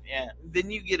come in. Yeah.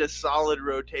 Then you get a solid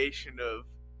rotation of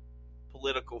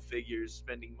political figures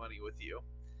spending money with you.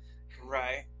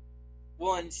 Right.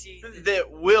 Well, and see,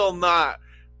 that will not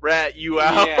rat you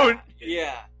out.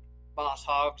 Yeah. Boss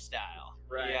Hog style.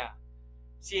 Right. Yeah.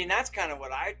 See, and that's kind of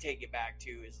what I take it back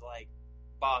to is like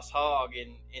Boss Hog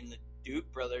in the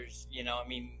Duke brothers. You know, I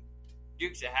mean,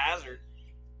 Dukes of Hazzard.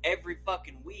 Every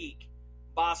fucking week,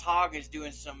 Boss Hog is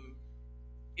doing some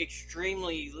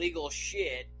extremely legal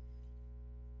shit,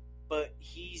 but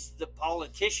he's the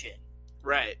politician.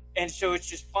 Right. And so it's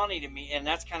just funny to me, and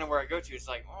that's kind of where I go to. It's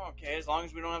like, oh, okay, as long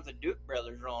as we don't have the Duke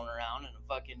brothers rolling around in a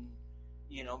fucking,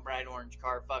 you know, bright orange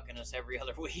car fucking us every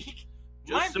other week.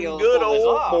 Just some good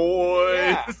old boys.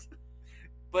 Yeah.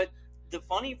 But the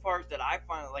funny part that I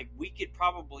find, like, we could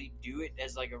probably do it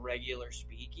as, like, a regular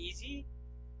speakeasy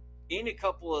in a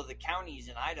couple of the counties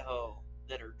in Idaho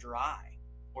that are dry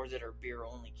or that are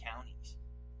beer-only counties.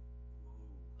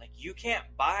 Like, you can't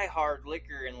buy hard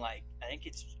liquor in, like, I think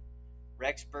it's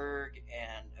Rexburg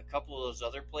and a couple of those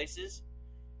other places.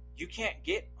 You can't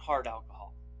get hard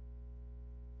alcohol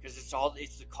because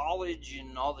it's the college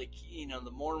and all the, you know,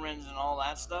 the Mormons and all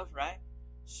that stuff, right?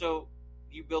 So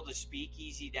you build a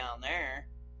speakeasy down there,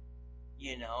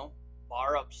 you know,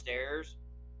 bar upstairs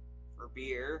for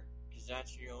beer, because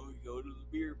that's, you know, you go to the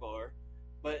beer bar,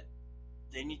 but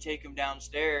then you take them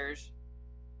downstairs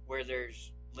where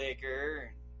there's liquor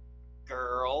and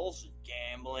girls and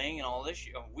gambling and all this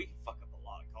shit. I mean, we can fuck up a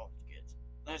lot of college kids.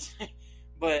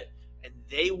 But and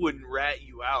they wouldn't rat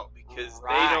you out because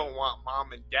right. they don't want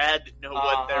mom and dad to know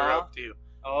what they're up to.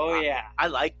 Oh yeah, I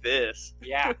like this.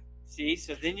 Yeah. See,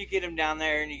 so then you get them down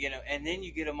there and you get them, and then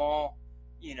you get them all,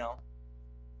 you know.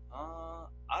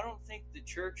 I don't think the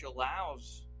church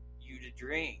allows you to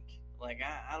drink. Like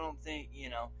I don't think,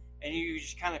 you know, and you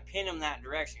just kind of pin them that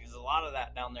direction because a lot of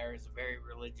that down there is a very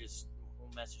religious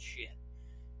mess of shit.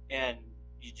 And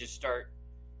you just start.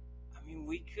 I mean,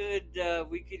 we could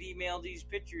email these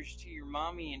pictures to your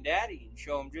mommy and daddy and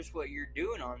show them just what you're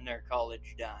doing on their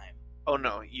college dime. Oh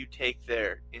no, you take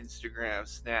their Instagram,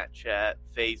 Snapchat,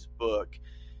 Facebook.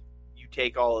 You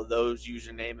take all of those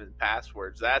username and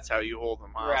passwords. That's how you hold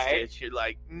them hostage. Right. You're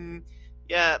like,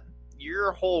 yeah,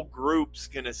 your whole group's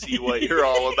gonna see what you're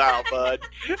all about, bud.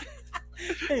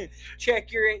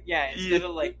 Check your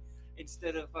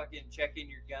instead of fucking checking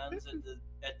your guns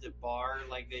at the bar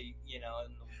like they, you know,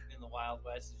 in the Wild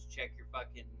West, is check your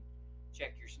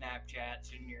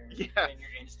Snapchats and your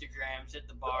Instagrams at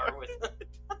the bar with.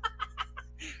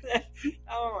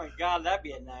 Oh my god, that'd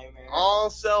be a nightmare. All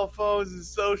cell phones and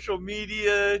social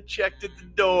media checked at the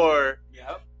door.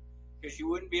 Yep. Because you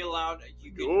wouldn't be allowed.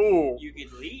 You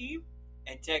could leave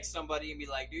and text somebody and be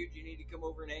like, dude, you need to come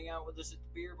over and hang out with us at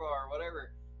the beer bar or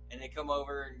whatever. And they come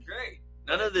over and great.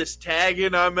 None of this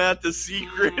tagging. I'm at the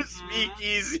secret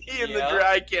speakeasy in the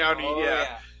Dry County. Oh,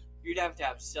 yeah. You'd have to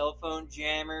have cell phone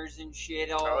jammers and shit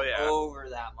all over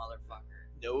that motherfucker.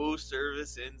 No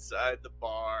service inside the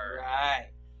bar. Right.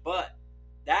 But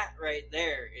that right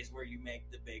there is where you make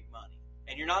the big money.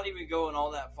 And you're not even going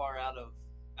all that far out of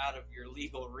your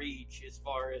legal reach as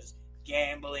far as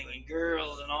gambling and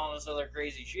girls and all this other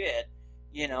crazy shit.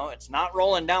 You know, it's not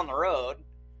rolling down the road.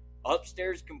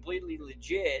 Upstairs completely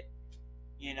legit.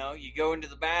 You know, you go into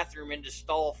the bathroom into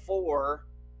stall 4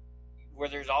 where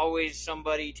there's always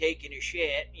somebody taking a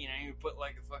shit. You know, you put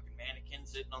like a fucking mannequin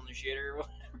sitting on the shitter or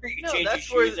whatever. You change your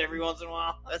shoes every once in a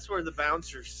while. That's where the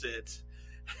bouncer sits.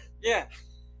 Yeah.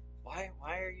 Why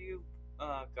are you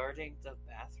guarding the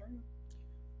bathroom?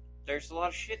 There's a lot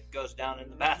of shit goes down in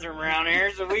the bathroom around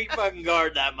here, so we fucking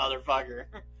guard that motherfucker.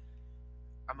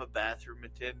 I'm a bathroom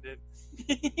attendant.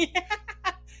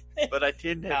 But I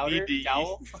tend to need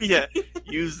to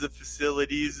use the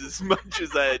facilities as much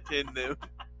as I attend them.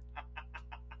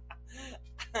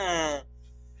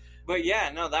 But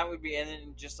yeah, no, that would be, and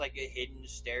then just like a hidden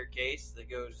staircase that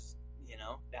goes, you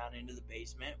know, down into the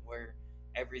basement where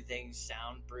everything's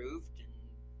soundproofed and,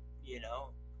 you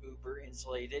know, uber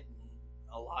insulated and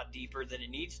a lot deeper than it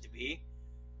needs to be.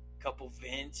 couple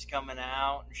vents coming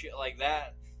out and shit like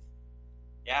that.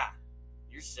 Yeah,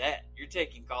 you're set. You're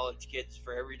taking college kids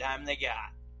for every dime they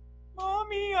got.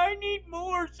 Mommy, I need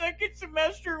more. Second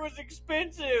semester was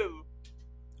expensive.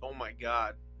 Oh my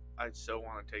god. I so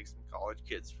want to take some college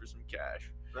kids for some cash.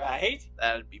 Right?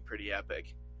 That'd be pretty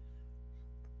epic.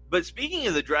 But speaking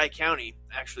of the Dry County,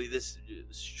 actually, this is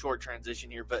a short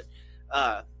transition here, but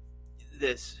I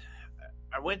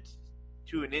went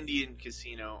to an Indian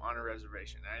casino on a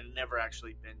reservation. I had never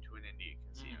actually been to an Indian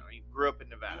casino. I grew up in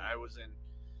Nevada. I was in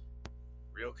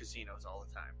real casinos all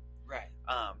the time. Right.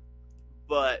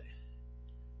 But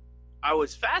I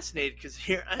was fascinated because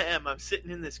here I am. I'm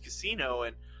sitting in this casino,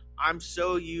 and I'm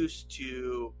so used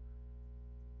to,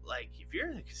 like, if you're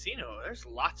in a casino, there's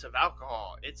lots of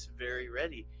alcohol. It's very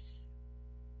ready.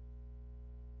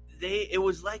 It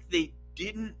was like they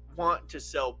didn't want to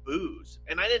sell booze,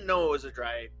 and I didn't know it was a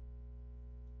dry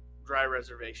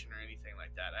reservation or anything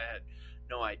like that. I had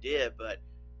no idea, but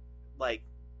like,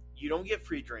 you don't get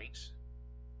free drinks.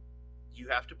 You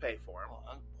have to pay for them. Oh,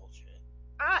 that's bullshit.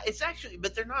 It's actually,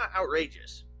 but they're not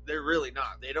outrageous. They're really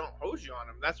not. They don't hose you on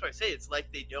them. That's why I say it's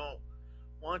like they don't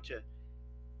want to.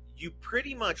 You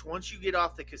pretty much, once you get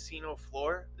off the casino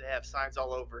floor, they have signs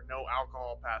all over, no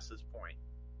alcohol past this point.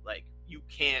 Like, you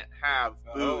can't have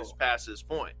booze past this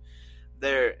point.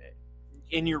 They're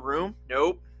in your room.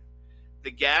 Nope.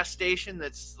 The gas station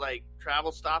that's like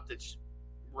travel stop that's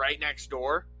right next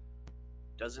door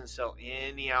doesn't sell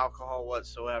any alcohol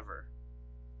whatsoever.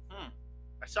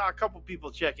 I saw a couple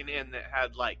people checking in that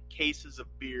had like cases of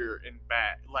beer in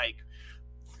like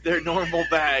their normal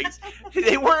bags.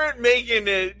 They weren't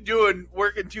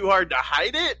working too hard to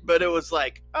hide it, but it was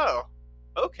like, oh,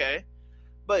 okay.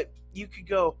 But you could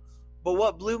go. But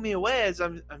what blew me away is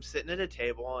I'm sitting at a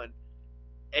table and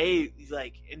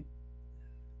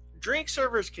drink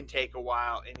servers can take a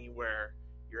while anywhere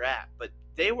you're at, but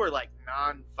they were like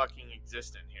non-fucking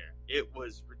existent here. It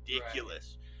was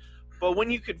ridiculous. Right. But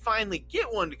when you could finally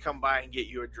get one to come by and get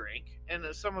you a drink, and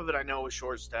some of it I know was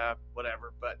short-staffed,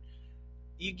 whatever, but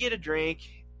you get a drink,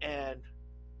 and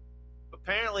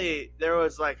apparently there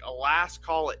was like a last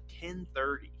call at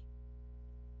 10:30.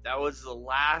 That was the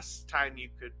last time you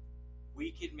could.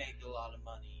 We could make a lot of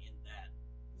money in that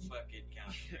fucking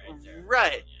county right there.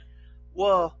 Right.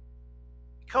 Well,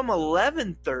 come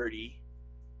 11:30,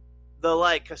 the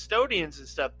like custodians and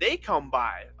stuff, they come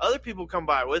by. Other people come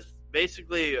by with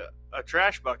basically a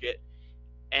trash bucket,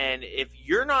 and if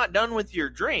you're not done with your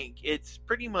drink, it's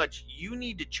pretty much you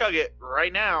need to chug it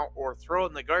right now or throw it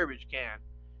in the garbage can.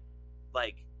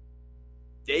 Like,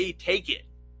 they take it.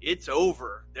 It's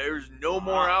over. There's no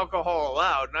more alcohol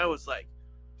allowed. And I was like,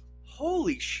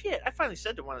 holy shit. I finally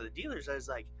said to one of the dealers, I was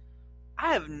like,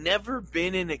 I have never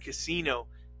been in a casino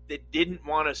that didn't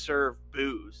want to serve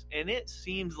booze. And it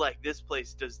seems like this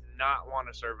place does not want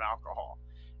to serve alcohol.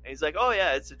 And he's like, oh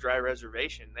yeah, it's a dry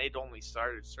reservation. They'd only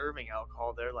started serving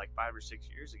alcohol there like 5 or 6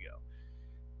 years ago.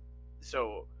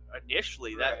 So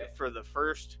initially, that for the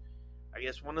first, I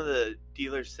guess one of the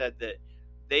dealers said that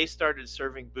they started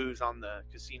serving booze on the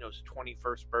casino's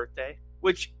 21st birthday,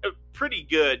 which a pretty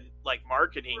good like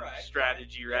marketing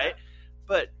strategy, right? Yeah.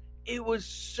 But it was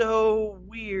so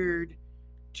weird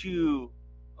to,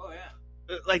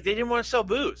 like, they didn't want to sell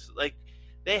booze. Like,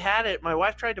 they had it. My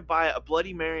wife tried to buy a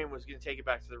Bloody Mary and was going to take it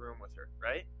back to the room with her,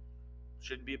 right?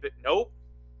 Shouldn't be a bit. Nope.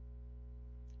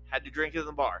 Had to drink it in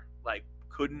the bar. Like,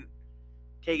 couldn't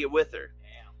take it with her.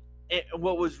 Damn. And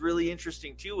what was really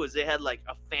interesting, too, was they had, like,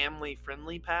 a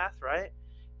family-friendly path, right?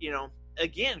 You know,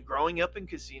 again, growing up in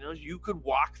casinos, you could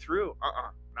walk through.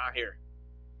 Not here.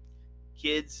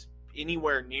 Kids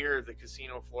anywhere near the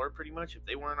casino floor, pretty much, if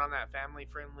they weren't on that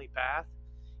family-friendly path,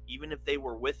 even if they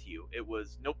were with you, it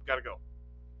was, nope, gotta go.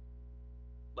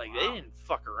 Like, they didn't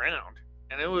fuck around.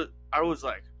 And I was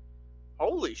like,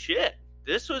 holy shit.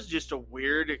 This was just a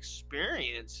weird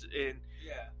experience. And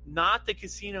not the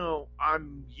casino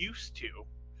I'm used to.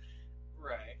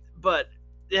 Right. But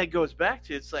that goes back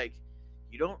to, it's like,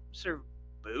 you don't serve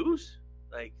booze?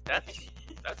 Like,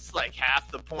 that's like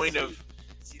half the point of...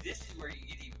 See, this is where you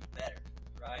get even better,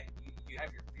 right? You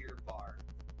have your beer bar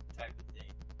type of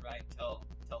thing, right? Till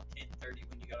 10:30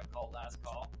 when you got to call last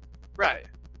call. Right.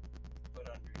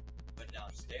 But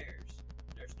downstairs,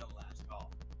 there's no last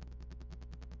call.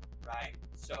 Right?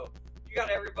 So you got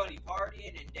everybody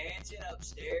partying and dancing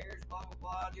upstairs, blah blah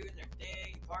blah, doing their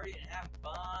thing, partying and having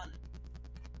fun.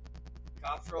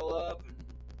 Cops roll up and,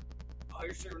 oh,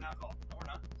 you're serving alcohol. No, we're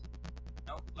not.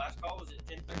 No, last call was at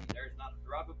 10:30. There's not a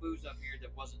drop of booze up here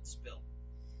that wasn't spilled.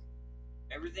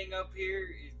 Everything up here,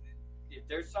 if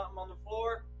there's something on the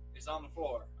floor, it's on the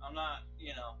floor. I'm not,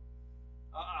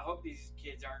 I hope these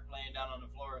kids aren't laying down on the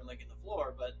floor and licking the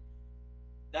floor, but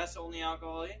that's the only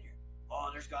alcohol in here. Oh,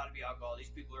 there's got to be alcohol. These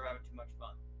people are having too much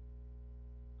fun.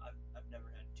 I've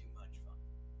never had too much fun,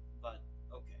 but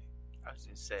okay. I was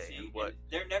gonna say, See, what?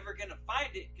 They're never gonna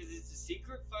find it because it's a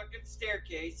secret fucking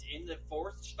staircase in the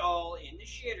fourth stall in the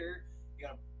shitter. You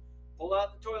gotta pull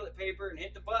out the toilet paper and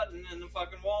hit the button, and the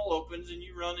fucking wall opens, and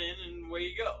you run in, and away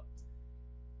you go.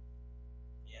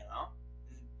 You know,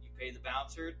 you pay the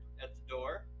bouncer at the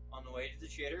door on the way to the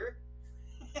shitter.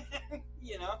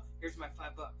 You know, here's my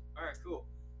 $5. All right, cool.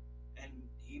 And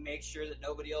he makes sure that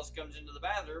nobody else comes into the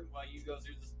bathroom while you go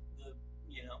through the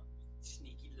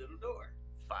sneaky little door.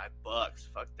 $5.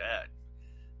 Fuck that.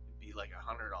 It'd be like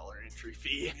 $100 entry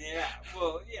fee. Yeah,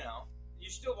 well, you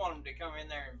still want them to come in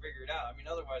there and figure it out. I mean,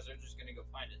 otherwise they're just going to go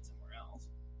find it somewhere else.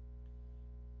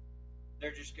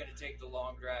 They're just going to take the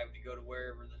long drive to go to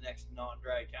wherever the next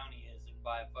non-dry county is and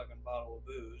buy a fucking bottle of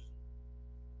booze.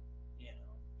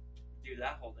 Do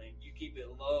that whole thing. You keep it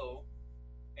low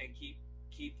and keep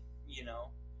you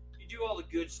do all the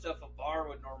good stuff a bar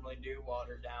would normally do,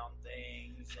 water down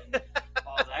things and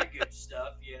all that good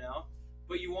stuff,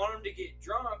 But you want them to get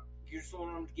drunk, you just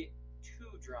want them to get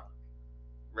too drunk.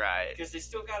 Right. Because they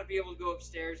still got to be able to go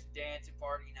upstairs and dance and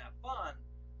party and have fun.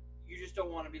 You just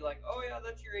don't want to be like, oh yeah,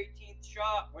 that's your 18th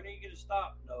shot. When are you going to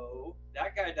stop? No,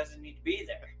 that guy doesn't need to be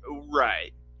there.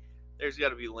 Right. There's got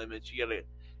to be limits. You got to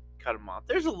cut them off.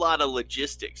 There's a lot of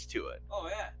logistics to it. Oh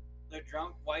yeah, the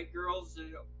drunk white girls,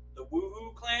 the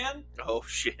Woohoo Clan. Oh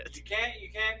shit! You can't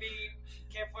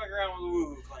fuck around with the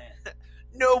Woohoo Clan.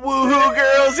 No Woohoo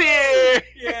girls here.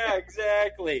 Yeah,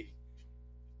 exactly.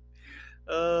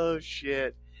 Oh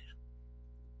shit!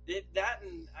 Dude,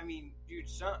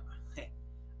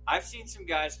 I've seen some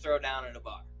guys throw down at a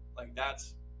bar. Like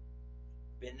that's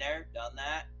been there, done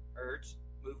that, hurts,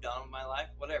 moved on with my life,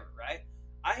 whatever, right?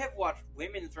 I have watched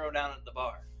women throw down at the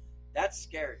bar. That's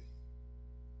scary.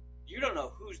 You don't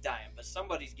know who's dying, but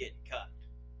somebody's getting cut.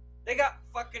 They got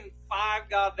fucking 5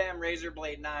 goddamn razor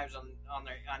blade knives on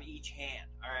each hand.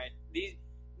 All right,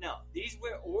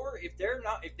 or if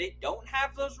they don't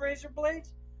have those razor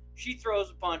blades, she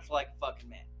throws a punch like a fucking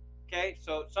man. Okay,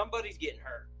 so somebody's getting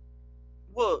hurt.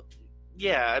 Well,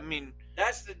 yeah, I mean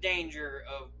that's the danger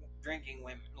of drinking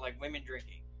women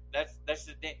drinking. That's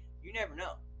the danger. You never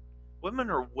know.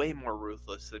 Women are way more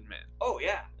ruthless than men. Oh,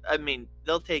 yeah. I mean,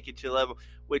 they'll take it to a level,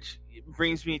 which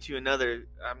brings me to another.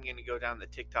 I'm going to go down the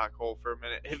TikTok hole for a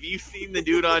minute. Have you seen the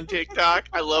dude on TikTok?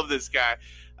 I love this guy.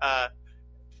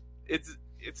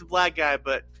 It's a black guy,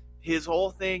 but his whole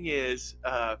thing is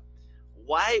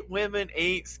white women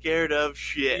ain't scared of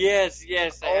shit. Yes.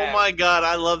 Oh, my God.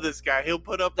 I love this guy. He'll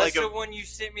put up That's the one you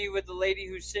sent me with the lady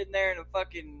who's sitting there in a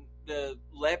fucking... the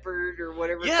leopard or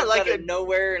whatever comes out of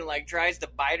nowhere and tries to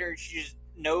bite her and she just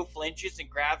flinches and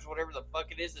grabs whatever the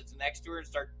fuck it is that's next to her and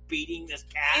starts beating this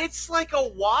cat. It's like a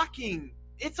walker.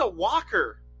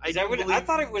 I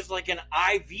thought it was like an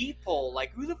IV pole.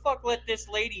 Like who the fuck let this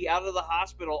lady out of the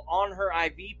hospital on her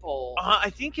IV pole? I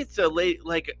think it's a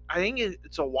I think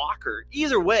it's a walker.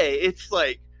 Either way, it's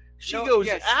like she goes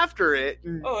after it.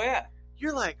 And oh yeah.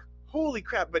 You're like, holy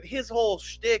crap! But his whole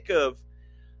shtick of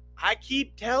I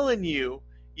keep telling you,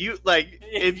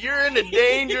 if you're in a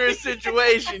dangerous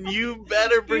situation, you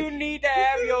better bring. You need to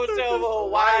have yourself a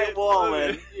white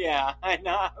woman. Yeah, I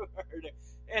know. I've heard it,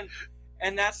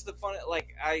 and that's the fun.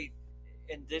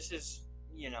 And this is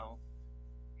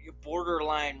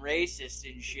borderline racist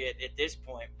and shit at this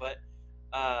point. But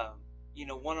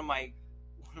one of my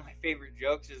favorite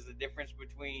jokes is the difference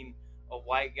between a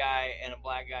white guy and a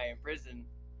black guy in prison.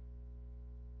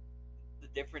 The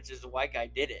difference is the white guy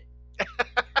did it.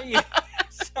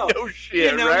 So, no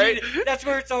shit, right? That's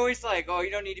where it's always like, oh, you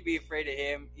don't need to be afraid of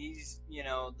him. He's,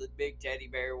 the big teddy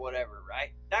bear, whatever,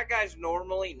 right? That guy's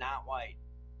normally not white.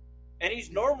 And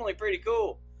he's normally pretty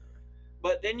cool.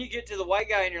 But then you get to the white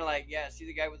guy and you're like, yeah, see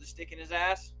the guy with the stick in his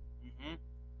ass? Mm-hmm.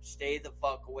 Stay the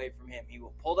fuck away from him. He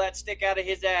will pull that stick out of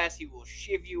his ass, he will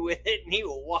shiv you with it, and he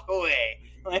will walk away.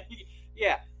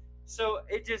 Yeah. So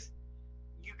it just,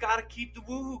 you gotta keep the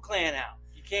Woohoo Clan out.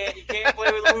 You can't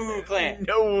play with the Woohoo Clan.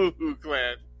 No Woohoo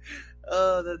Clan.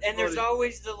 Oh, that's and funny. There's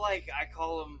always the I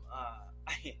call them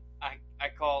I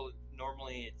call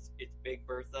normally it's Big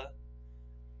Bertha,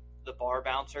 the bar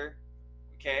bouncer.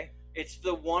 Okay, it's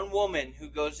the one woman who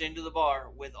goes into the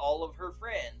bar with all of her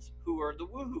friends who are the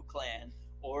Woohoo Clan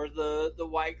or the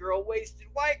white girl wasted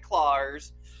white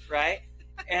claws, right?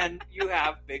 And you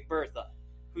have Big Bertha,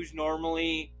 who's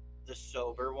normally the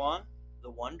sober one,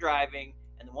 the one driving.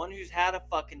 And the one who's had a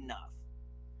fucking enough.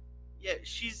 Yeah,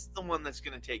 she's the one that's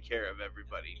going to take care of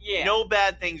everybody. Yeah. No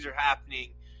bad things are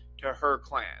happening to her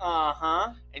clan.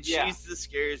 And she's the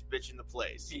scariest bitch in the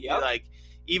place. Yep. Like,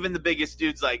 even the biggest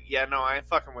dude's like, yeah, no, I ain't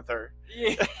fucking with her.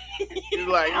 Yeah. He's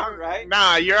like, All right.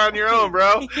 nah, you're on your own,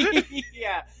 bro.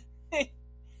 Yeah.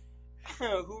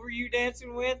 Who were you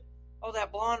dancing with? Oh,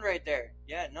 that blonde right there.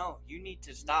 Yeah, no, you need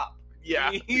to stop.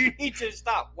 Yeah. You need to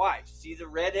stop. Why? See the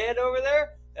redhead over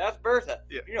there? That's Bertha.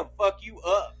 Yeah. You're going to fuck you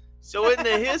up. So in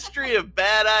the history of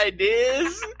bad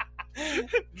ideas,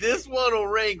 this one will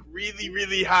rank really,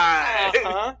 really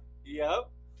high. Yep.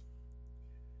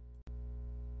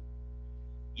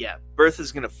 Yeah,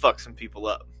 Bertha's gonna fuck some people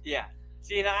up. Yeah.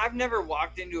 See, now I've never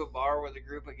walked into a bar with a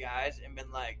group of guys and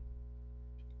been like,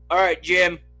 all right,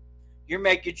 Jim, you're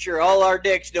making sure all our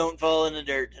dicks don't fall in the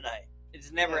dirt tonight.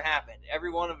 It's never happened.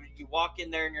 Every one of you walk in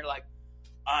there and you're like,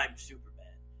 I'm Superman.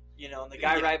 You know, and the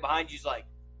guy right behind you's like,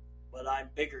 but I'm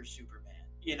bigger Superman.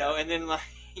 You know, and then like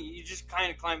you just kind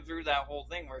of climb through that whole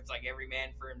thing where it's like every man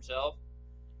for himself.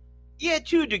 Yeah,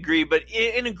 to a degree, but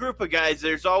in a group of guys,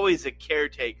 there's always a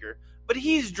caretaker. But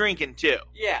he's drinking too.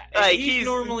 Yeah, and he's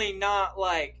normally not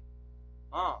like,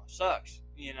 oh, sucks.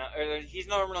 You know, or he's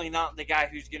normally not the guy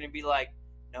who's going to be like,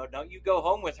 no, don't you go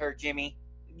home with her, Jimmy.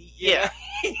 Yeah.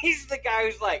 He's the guy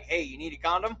who's like, hey, you need a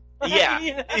condom? Yeah.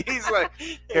 You know? He's like,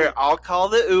 here, I'll call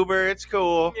the Uber. It's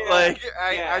cool. Yeah. Like,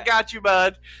 I got you,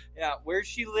 bud. Yeah, where's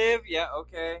she live? Yeah,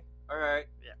 okay. All right.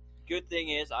 Yeah. Good thing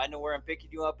is I know where I'm picking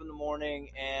you up in the morning,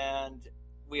 and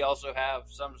we also have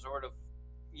some sort of,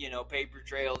 you know, paper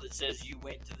trail that says you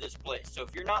went to this place. So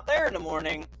if you're not there in the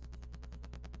morning,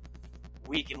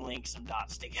 we can link some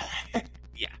dots together.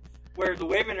 Yeah. Where the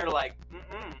women are like,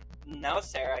 no,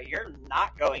 Sarah, you're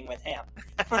not going with him.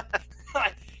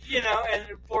 You know, and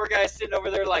the poor guy's sitting over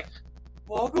there like,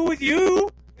 well, I'll go with you.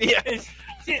 Yeah.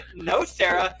 No,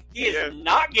 Sarah, he is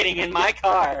not getting in my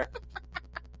car.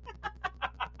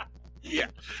 Yeah.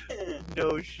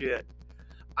 No shit.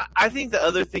 I think the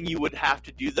other thing you would have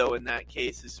to do, though, in that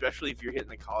case, especially if you're hitting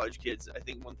the college kids, I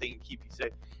think one thing to keep you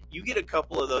safe, you get a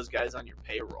couple of those guys on your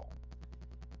payroll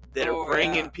that are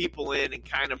bringing people in and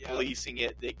kind of policing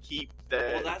it. They keep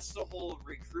the... Well, that's the whole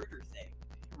recruiter thing.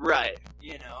 Right.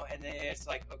 You know, and then it's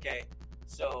like, okay,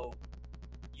 so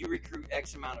you recruit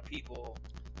X amount of people.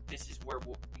 This is where,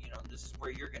 you know, this is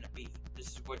where you're going to be. This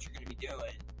is what you're going to be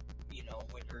doing. You know,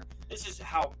 this is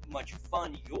how much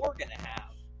fun you're going to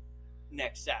have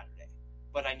next Saturday,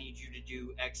 but I need you to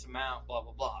do X amount, blah,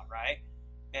 blah, blah, right?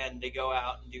 And they go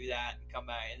out and do that and come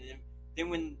back. And then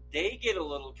when they get a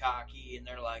little cocky and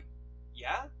they're like,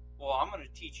 yeah, well, I'm going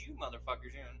to teach you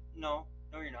motherfuckers. No,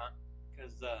 you're not.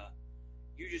 Because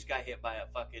you just got hit by a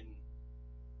fucking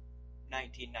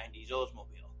 1990s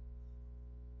Oldsmobile.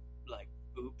 Like,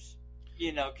 oops.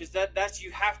 You know, because that's,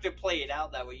 you have to play it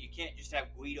out that way. You can't just have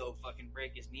Guido fucking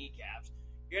break his kneecaps.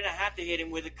 You're going to have to hit him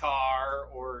with a car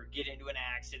or get into an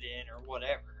accident or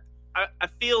whatever. I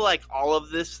feel like all of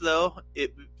this, though,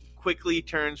 it quickly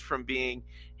turns from being,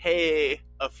 hey,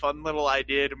 a fun little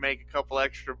idea to make a couple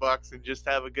extra bucks and just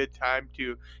have a good time,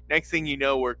 to next thing you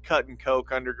know, we're cutting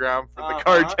coke underground for the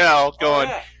cartel going,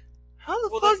 how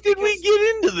the fuck did we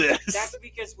get into this? That's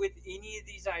because with any of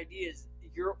these ideas,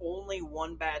 you're only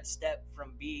one bad step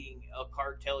from being a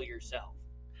cartel yourself.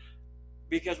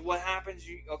 Because what happens,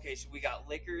 okay, so we got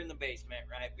liquor in the basement,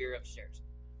 right? Beer upstairs.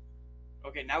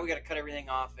 Okay, now we got to cut everything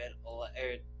off at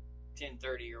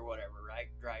 10:30 or whatever, right?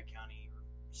 Dry county or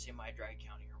semi-dry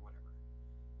county or whatever.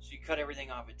 So you cut everything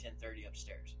off at 10:30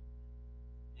 upstairs.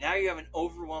 Now you have an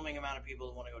overwhelming amount of people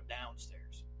that want to go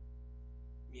downstairs.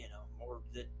 You know, or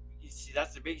that, you see,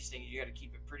 that's the biggest thing. You got to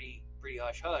keep it pretty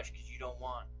hush-hush because you don't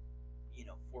want,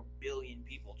 4 billion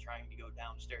people trying to go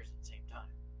downstairs at the same time.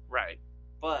 Right.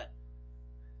 But,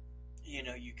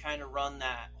 you kind of run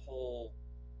that whole,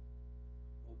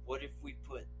 well, what if we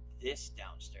put this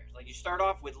downstairs? Like, you start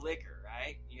off with liquor,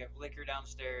 right? You have liquor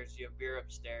downstairs, you have beer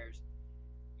upstairs,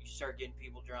 you start getting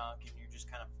people drunk, and you're just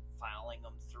kind of filing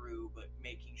them through, but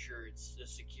making sure it's a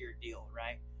secure deal,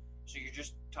 right? So you're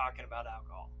just talking about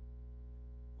alcohol.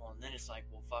 Well, and then it's like,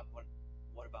 well, fuck,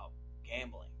 what about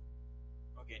gambling?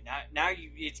 Okay, now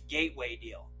it's gateway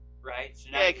deal. Right? So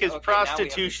now, because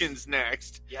prostitution's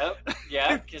next. Yep,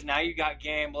 yeah, because now you got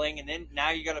gambling, and then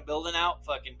now you got to build an out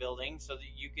fucking building so that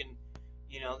you can,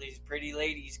 these pretty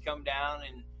ladies come down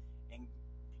and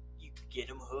you get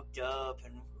them hooked up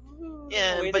and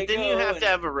but then you have to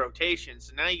have a rotation.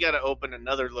 So now you got to open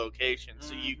another location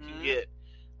so you can get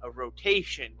a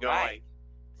rotation going.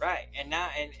 Right, and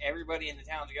everybody in the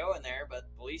town's going there, but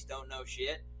the police don't know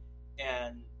shit,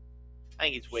 and I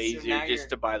think it's way easier just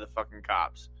to buy the fucking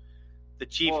cops. The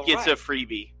chief gets a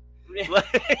freebie.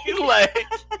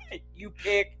 You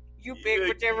pick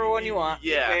whichever one you want.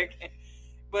 Yeah. You pick.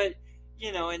 But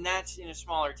And that's in a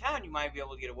smaller town. You might be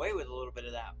able to get away with a little bit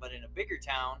of that, but in a bigger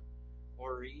town,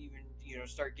 or even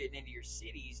start getting into your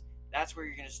cities, that's where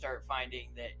you're going to start finding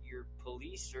that your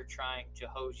police are trying to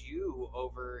hose you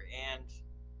over, and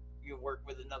you work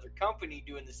with another company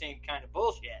doing the same kind of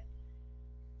bullshit.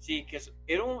 See, because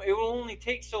it will only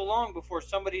take so long before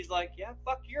somebody's like, yeah,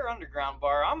 fuck your underground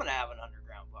bar, I'm going to have an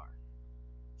underground bar.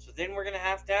 So then we're going to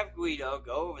have Guido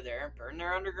go over there and burn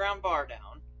their underground bar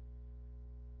down.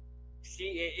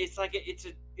 See, it's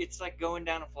like going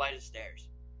down a flight of stairs.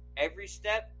 Every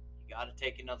step, you got to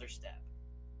take another step.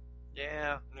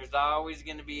 Yeah. And there's always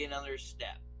going to be another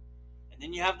step. And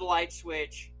then you have the light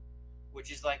switch,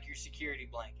 which is like your security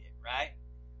blanket, right?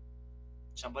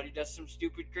 Somebody does some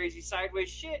stupid, crazy, sideways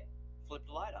shit, flip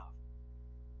the light off.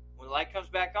 When the light comes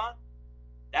back on,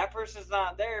 that person's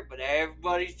not there, but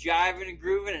everybody's jiving and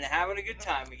grooving and having a good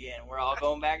time again. We're all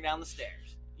going back down the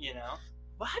stairs,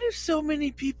 Why do so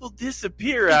many people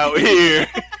disappear out here?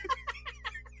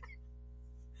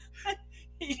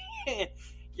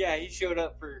 Yeah, he showed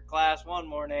up for class one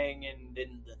morning and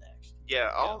didn't the next. Yeah,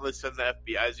 all of a sudden the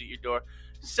FBI's at your door.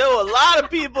 So a lot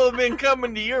of people have been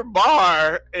coming to your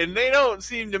bar, and they don't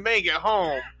seem to make it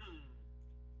home.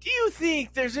 Do you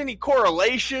think there's any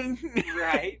correlation?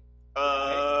 Right.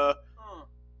 No,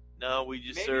 we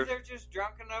just Maybe serve. they're just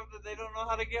drunk enough that they don't know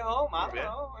how to get home. I don't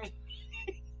know.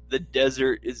 The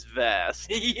desert is vast.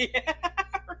 Yeah,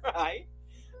 right.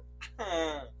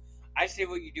 I say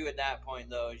what you do at that point,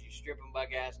 though, is you strip them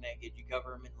buck-ass naked, you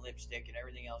cover them in lipstick and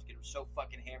everything else, get them so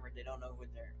fucking hammered they don't know what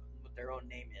their own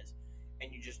name is,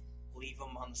 and you just leave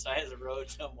them on the side of the road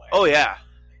somewhere. Oh, yeah.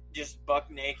 Just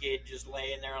buck naked, just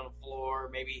laying there on the floor,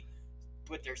 maybe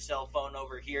put their cell phone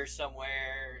over here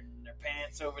somewhere, and their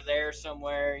pants over there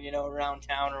somewhere, around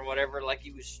town or whatever, like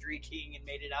he was streaking and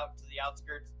made it out to the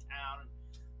outskirts of town.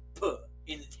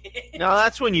 No,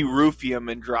 that's when you roofie them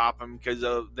and drop them, because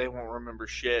they won't remember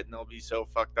shit, and they'll be so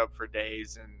fucked up for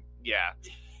days, and yeah.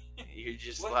 You're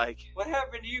just what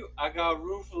happened to you? I got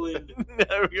roofled.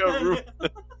 There we go,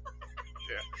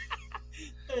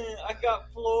 I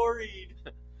got floored.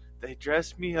 They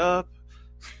dressed me up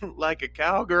like a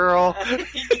cowgirl.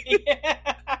 Yeah.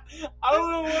 I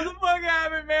don't know what the fuck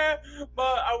happened, man, but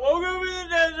I woke up in the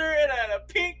desert and I had a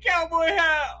pink cowboy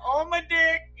hat on my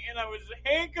dick and I was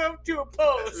handcuffed to a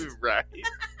post. Right.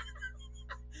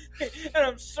 And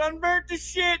I'm sunburnt to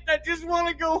shit and I just want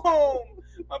to go home.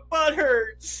 My butt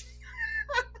hurts.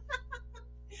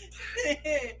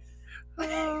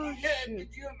 Oh, shit.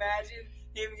 Could you imagine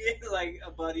him getting, like,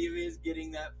 a buddy of his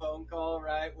getting that phone call,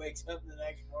 right? Wakes up the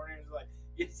next morning and is like,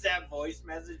 gets that voice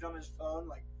message on his phone,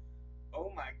 like, oh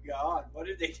my god, what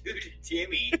did they do to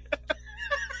Timmy?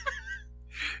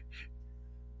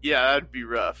 Yeah, that'd be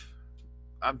rough.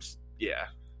 Yeah.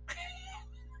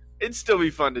 It'd still be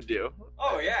fun to do.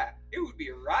 Oh yeah, it would be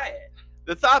a riot.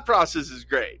 The thought process is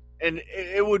great, and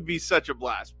it would be such a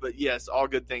blast. But yes, all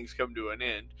good things come to an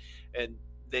end, and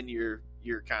then you're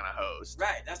kind of hosed.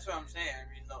 Right, that's what I'm saying. I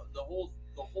mean, the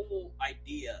whole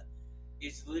idea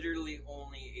is literally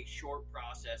only a short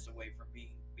process away from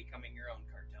becoming your own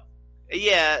cartel.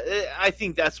 Yeah, I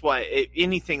think that's why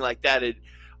anything like that, it'd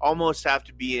almost have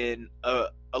to be in a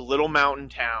little mountain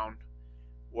town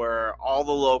where all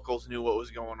the locals knew what was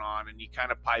going on, and you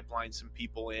kind of pipeline some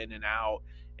people in and out,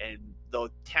 and the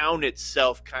town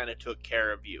itself kind of took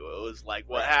care of you. It was like,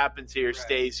 what happens here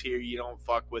stays here. You don't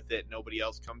fuck with it. Nobody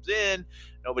else comes in.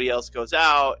 Nobody else goes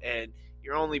out, and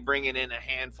you're only bringing in a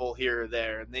handful here or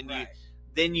there, and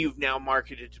then you've now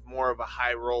marketed to more of a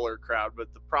high roller crowd.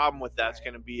 But the problem with that's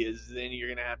going to be is then you're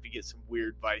going to have to get some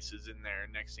weird vices in there.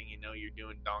 Next thing you know, you're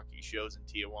doing donkey shows in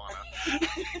Tijuana.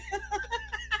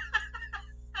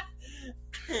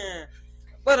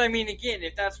 But I mean, again,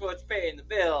 if that's what's paying the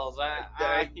bills,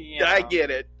 I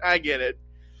get it.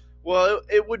 Well,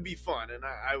 it would be fun, and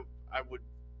I would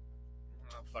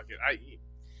fuck it.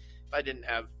 If I didn't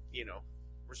have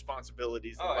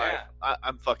responsibilities in life,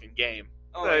 I'm fucking game.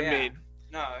 I mean,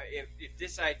 no, if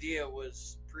this idea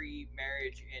was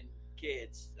pre-marriage and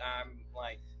kids, I'm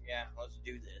like, yeah, let's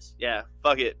do this. Yeah,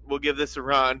 fuck it. We'll give this a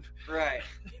run. Right.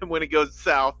 And when it goes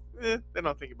south, then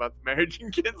I'll think about the marriage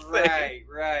and kids thing.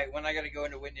 Right. When I got to go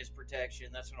into witness protection,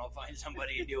 that's when I'll find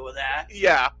somebody to deal with that.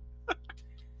 Yeah.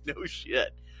 No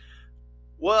shit.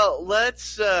 Well,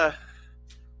 let's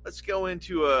go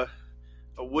into a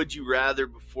would you rather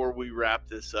before we wrap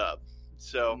this up.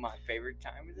 So my favorite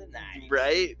time of the night.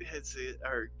 Right? It's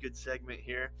our good segment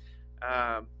here.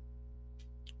 All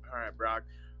right, Brock.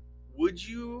 Would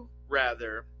you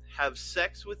rather have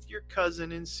sex with your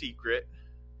cousin in secret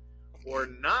or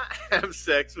not have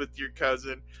sex with your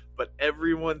cousin, but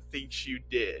everyone thinks you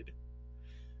did?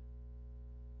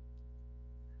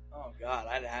 Oh God,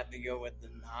 I'd have to go with the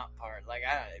not part. Like,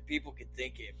 people could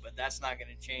think it, but that's not going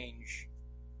to change.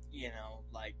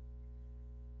 Like,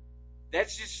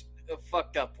 that's just a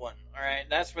fucked up one. All right,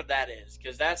 that's what that is.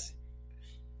 Because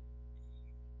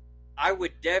I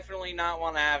would definitely not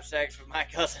want to have sex with my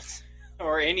cousins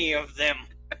or any of them.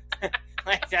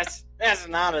 Like, that's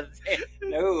not a thing.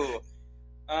 No.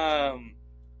 I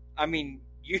mean,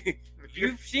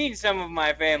 you've seen some of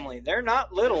my family. They're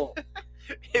not little.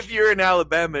 If you're in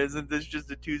Alabama, isn't this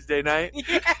just a Tuesday night?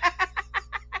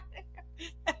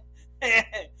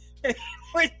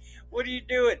 What are you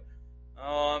doing?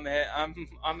 Oh,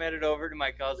 I'm headed over to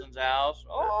my cousin's house.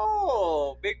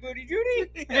 Oh, Big Booty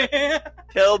Judy.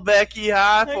 Tell Becky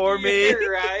hi for me.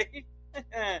 Right.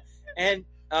 And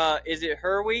is it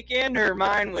her weekend or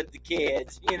mine with the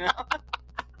kids?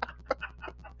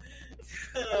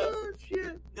 Oh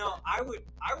shit. No, I would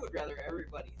rather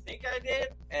everybody think I did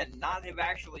and not have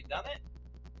actually done it,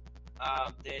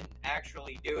 than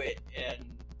actually do it and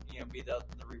be the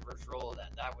reverse role of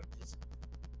that. That would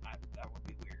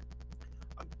be weird.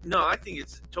 No, I think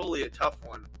it's totally a tough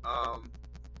one.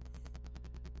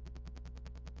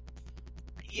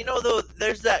 Though,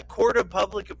 there's that court of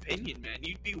public opinion, man.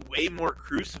 You'd be way more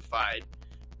crucified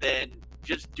than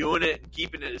just doing it and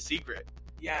keeping it a secret.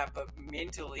 Yeah, but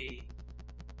mentally,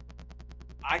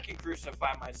 I can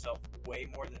crucify myself way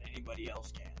more than anybody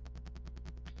else can.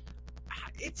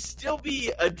 It'd still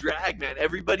be a drag, man.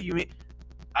 Everybody you meet,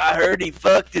 I heard he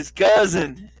fucked his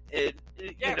cousin. But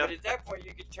at that point,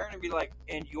 you could turn and be like,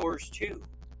 and yours too.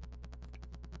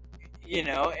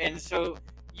 And so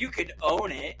you could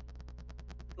own it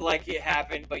like it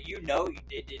happened, but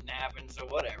it didn't happen, so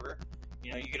whatever.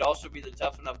 You could also be the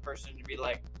tough enough person to be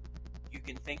like, you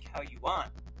can think how you want,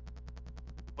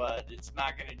 but it's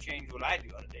not going to change what I do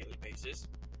on a daily basis.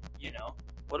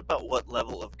 What about what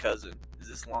level of cousin? Is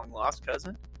this long lost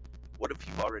cousin? What if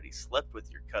you've already slept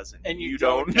with your cousin and you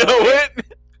don't know it?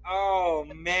 Oh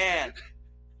man,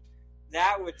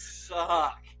 that would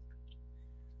suck.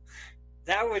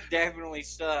 That would definitely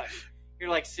suck. You're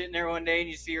like sitting there one day and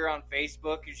you see her on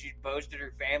Facebook and she posted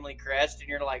her family crest and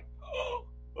you're like,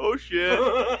 oh shit.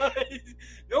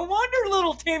 No wonder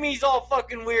little Timmy's all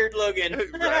fucking weird looking.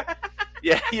 Right.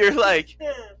 Yeah, you're like,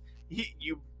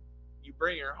 you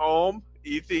bring her home.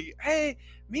 You think, hey,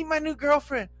 meet my new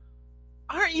girlfriend.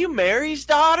 Aren't you Mary's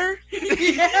daughter?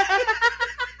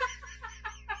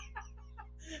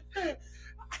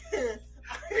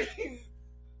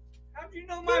 How'd you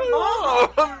know my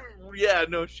mom? Yeah,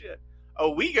 no shit.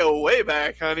 Oh, we go way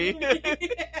back, honey. Yeah,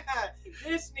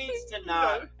 this needs to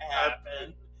not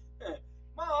happen.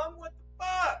 Mom, what the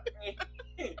fuck?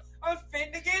 I was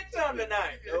fitting to get some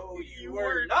tonight. No, you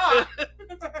were not.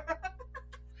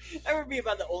 That would be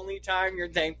about the only time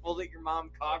you're thankful that your mom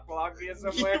cock-blocked you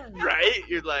somewhere. Right?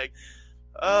 You're like,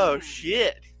 oh,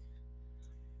 shit.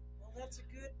 Well, that's a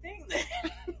good thing then.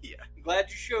 Yeah. I'm glad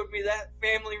you showed me that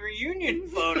family reunion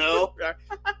photo.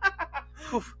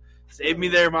 Save me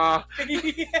there, Ma.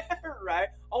 Yeah, right.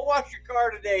 I'll wash your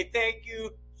car today. Thank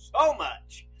you so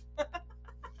much.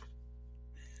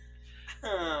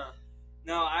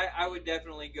 No, I would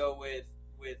definitely go with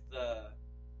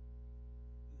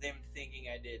them thinking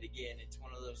I did. Again, it's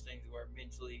one of those things where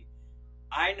mentally,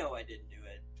 I know I didn't do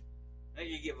it. I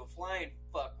could give a flying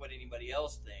fuck what anybody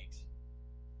else thinks.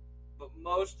 But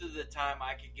most of the time,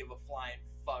 I could give a flying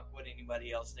fuck what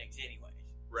anybody else thinks anyways.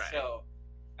 Right. So,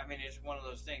 I mean, it's one of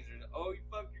those things. Oh, you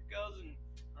fucked your cousin.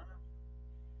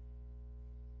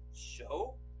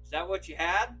 So? Is that what you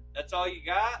had? That's all you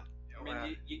got? I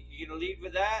mean, you gonna lead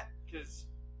with that?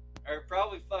 Or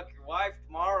probably fuck your wife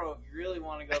tomorrow if you really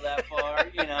want to go that far,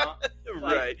 Like,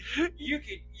 right. You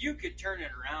could turn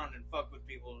it around and fuck with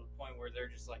people to the point where they're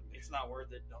just like, it's not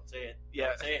worth it. Don't say it. Yeah.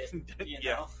 Don't say it. You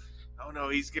know? Oh no,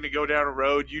 he's gonna go down a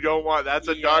road you don't want. That's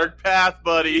a dark path,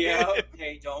 buddy. Yeah.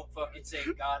 Hey, don't fucking say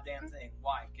a goddamn thing.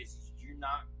 Why? Because you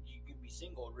can be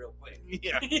single real quick.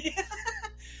 Yeah.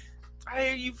 I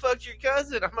hear you fucked your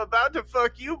cousin. I'm about to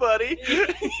fuck you, buddy.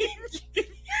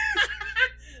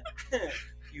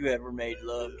 You ever made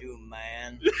love to a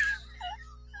man?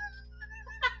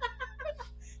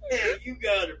 Hey, you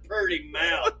got a pretty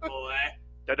mouth, boy.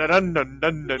 The banjo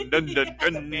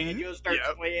starts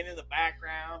playing in the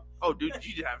background. Oh, dude,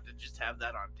 you have to just have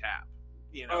that on tap.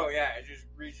 Oh, yeah. Just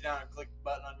reach down and click the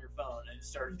button on your phone and it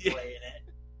starts playing it.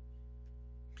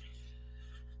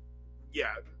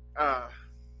 Yeah.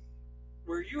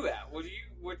 Where you at?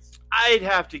 I'd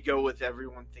have to go with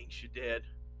everyone thinks you did.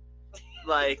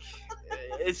 Like,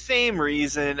 same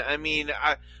reason. I mean,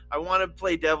 I want to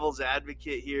play devil's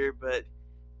advocate here, but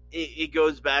it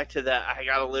goes back to that I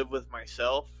got to live with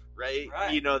myself. right?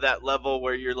 Right. You know, that level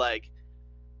where you're like,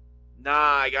 nah,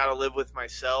 I gotta live with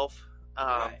myself.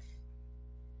 Right.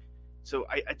 So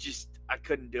I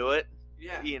couldn't do it.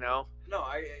 Yeah. You know. No,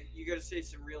 you got to say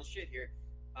some real shit here.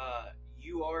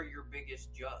 You are your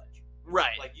biggest judge.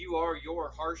 Right. Like, you are your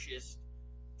harshest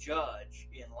judge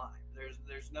in life.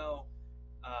 There's no,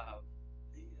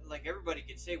 like, everybody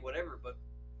can say whatever, but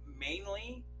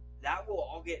mainly that will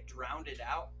all get drowned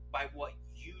out by what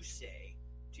you say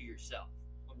to yourself,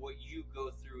 what you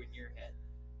go through in your head.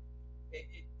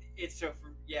 It's so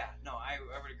for, yeah, no, I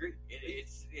would agree.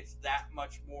 It's that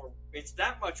much more. It's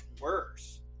that much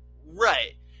worse.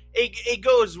 Right. It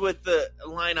goes with the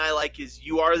line I like is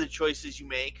you are the choices you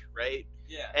make, right?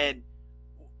 Yeah. And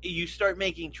you start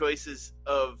making choices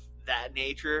of that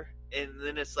nature, and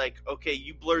then it's like, okay,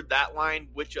 you blurred that line.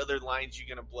 Which other lines you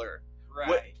gonna blur? Right.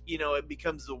 What, you know, it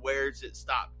becomes the where's it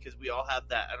stop, because we all have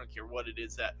that. I don't care what it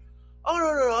is that. Oh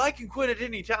no, I can quit at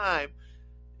any time.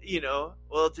 You know,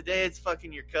 well, today it's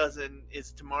fucking your cousin.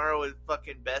 Is tomorrow is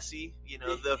fucking Bessie, you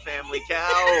know, the family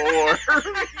cow, or,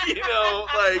 you know,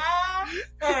 like.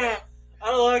 I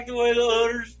don't like the way the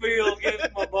udders feel against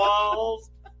my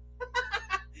balls.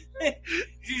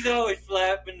 She's always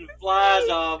flapping the flies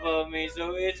off of me,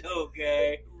 so it's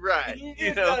okay. Right. You just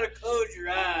You know, gotta close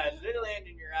your eyes. It'll land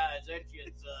in your eyes. That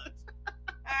shit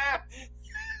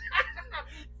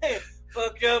sucks.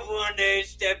 Fucked up one day,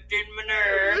 stepped in my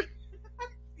nerve.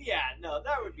 Yeah, no,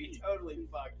 that would be totally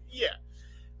fucked. yeah.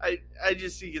 I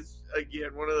just think it's,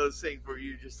 again, one of those things where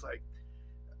you're just like,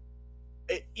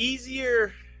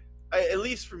 easier, at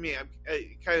least for me, I'm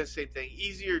kind of the same thing,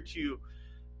 easier to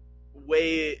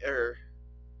weigh or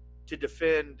to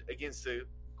defend against the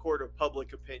court of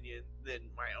public opinion than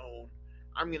my own.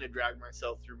 I'm going to drag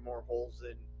myself through more holes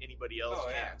than anybody else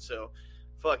can. Yeah. So,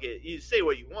 fuck it. You say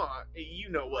what you want. You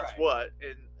know what's Right. what.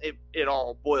 And it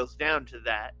all boils down to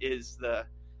that is the,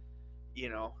 you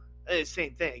know,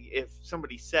 same thing. If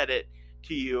somebody said it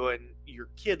to you and your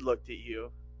kid looked at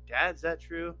you, Dad, is that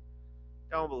true?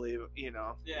 Don't believe it, you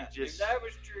know. Yeah, You just, if that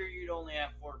was true, you'd only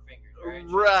have 4 fingers,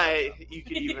 right? right. You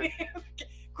could even,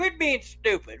 Quit being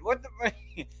stupid. What the?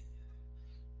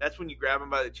 that's when you grab them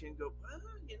by the chin and go, well,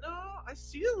 you know, I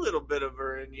see a little bit of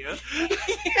her in you.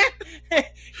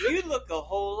 You look a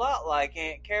whole lot like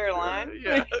Aunt Caroline.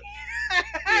 Yeah.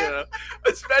 Yeah.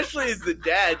 Especially as the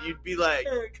dad, you'd be like,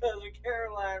 Cousin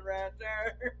Caroline right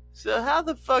there. so how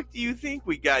the fuck do you think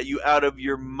we got you out of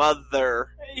your mother?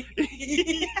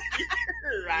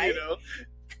 Right. You know?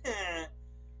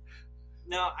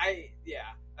 No,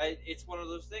 it's one of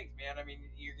those things, man. I mean,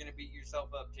 you're gonna beat yourself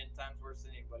up 10 times worse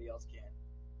than anybody else can.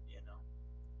 You know.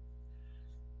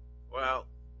 Well,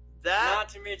 that, Not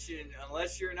to mention,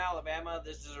 unless you're in Alabama,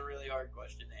 this is a really hard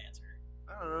question to answer.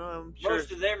 I don't know, I'm sure.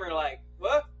 Most of them are like,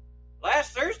 "What?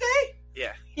 Last Thursday?"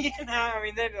 Yeah. You know, I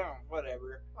mean, they don't.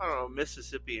 Whatever. I don't know,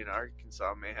 Mississippi and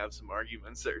Arkansas may have some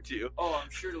arguments there too. Oh, I'm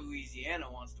sure Louisiana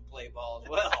wants to play ball as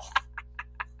well.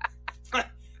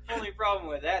 Only problem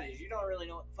with that is you don't really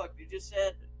know what the fuck you just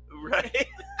said. Right?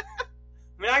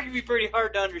 I mean, I can be pretty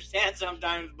hard to understand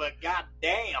sometimes, but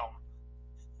goddamn,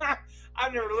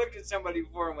 I've never looked at somebody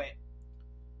before and went,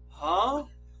 "Huh?"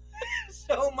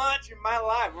 So much in my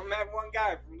life. I met one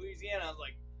guy from Louisiana. I was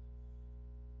like,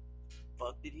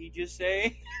 "Fuck, did he just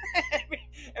say?"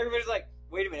 Everybody's like,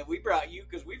 "Wait a minute, we brought you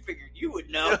because we figured you would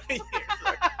know."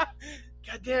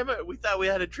 God damn it, we thought we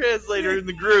had a translator in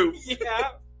the group. Yeah,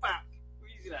 fuck.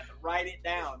 We're gonna have to write it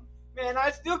down. Man,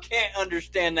 I still can't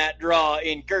understand that draw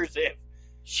in cursive.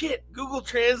 Shit, Google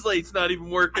Translate's not even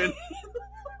working.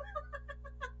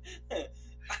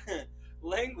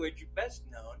 Language best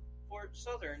known for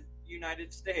southern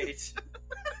United States.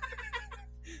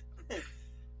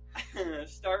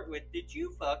 Start with, did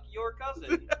you fuck your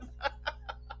cousin?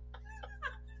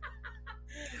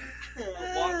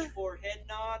 Watch for head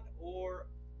nod or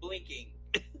blinking.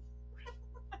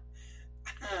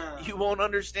 You won't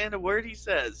understand a word he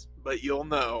says, but you'll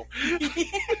know.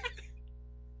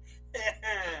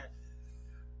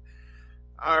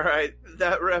 All right,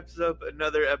 that wraps up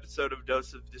another episode of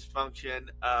Dose of Dysfunction.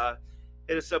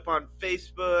 Hit us up on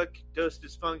Facebook, Dose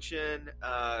Dysfunction,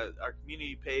 our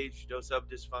community page, Dose of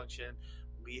Dysfunction.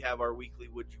 We have our weekly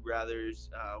Would You Rathers.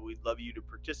 We'd love you to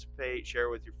participate, share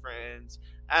with your friends,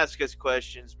 ask us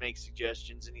questions, make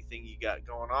suggestions, anything you got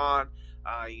going on.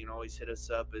 You can always hit us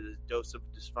up at Dose of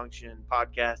Dysfunction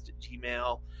podcast at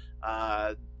Gmail.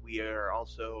 We are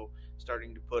also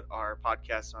starting to put our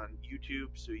podcasts on YouTube,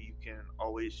 so you can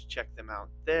always check them out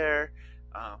there.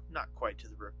 Not quite to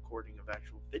the recording of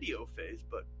actual video phase,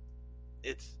 but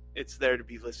it's there to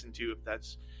be listened to if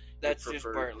that's That's your just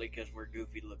preferred. partly because we're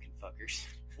goofy looking fuckers.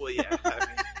 Well, yeah. I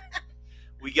mean,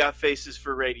 we got faces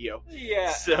for radio.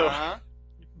 Yeah. So,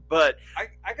 but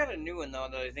I got a new one though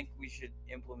that I think we should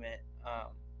implement.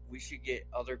 We should get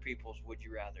other people's would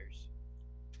you rather's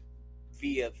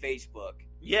via Facebook.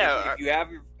 yeah, If you have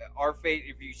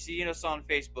if you see us on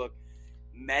Facebook,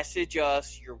 message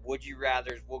us your would you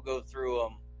rather's. We'll go through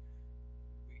them.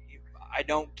 I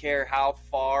don't care how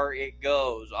far it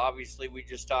goes. Obviously, we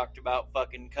just talked about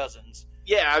fucking cousins.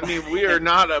 yeah. I mean, we are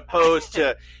not opposed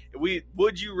to.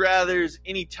 Would you rather's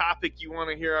any topic you want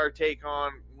to hear our take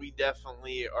on. We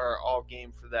definitely are all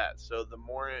game for that. So the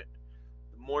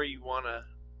more you want to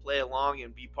play along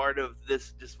and be part of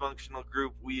this dysfunctional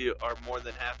group, we are more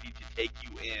than happy to take you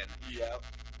in. Yep.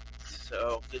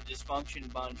 So The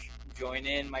Dysfunction Bunch. Join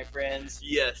in, my friends.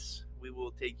 yes, we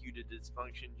will take you to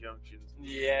Dysfunction Junctions.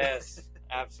 Yes,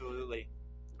 absolutely.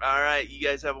 All right, you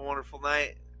guys have a wonderful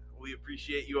night. We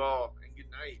appreciate you all, and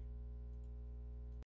good night.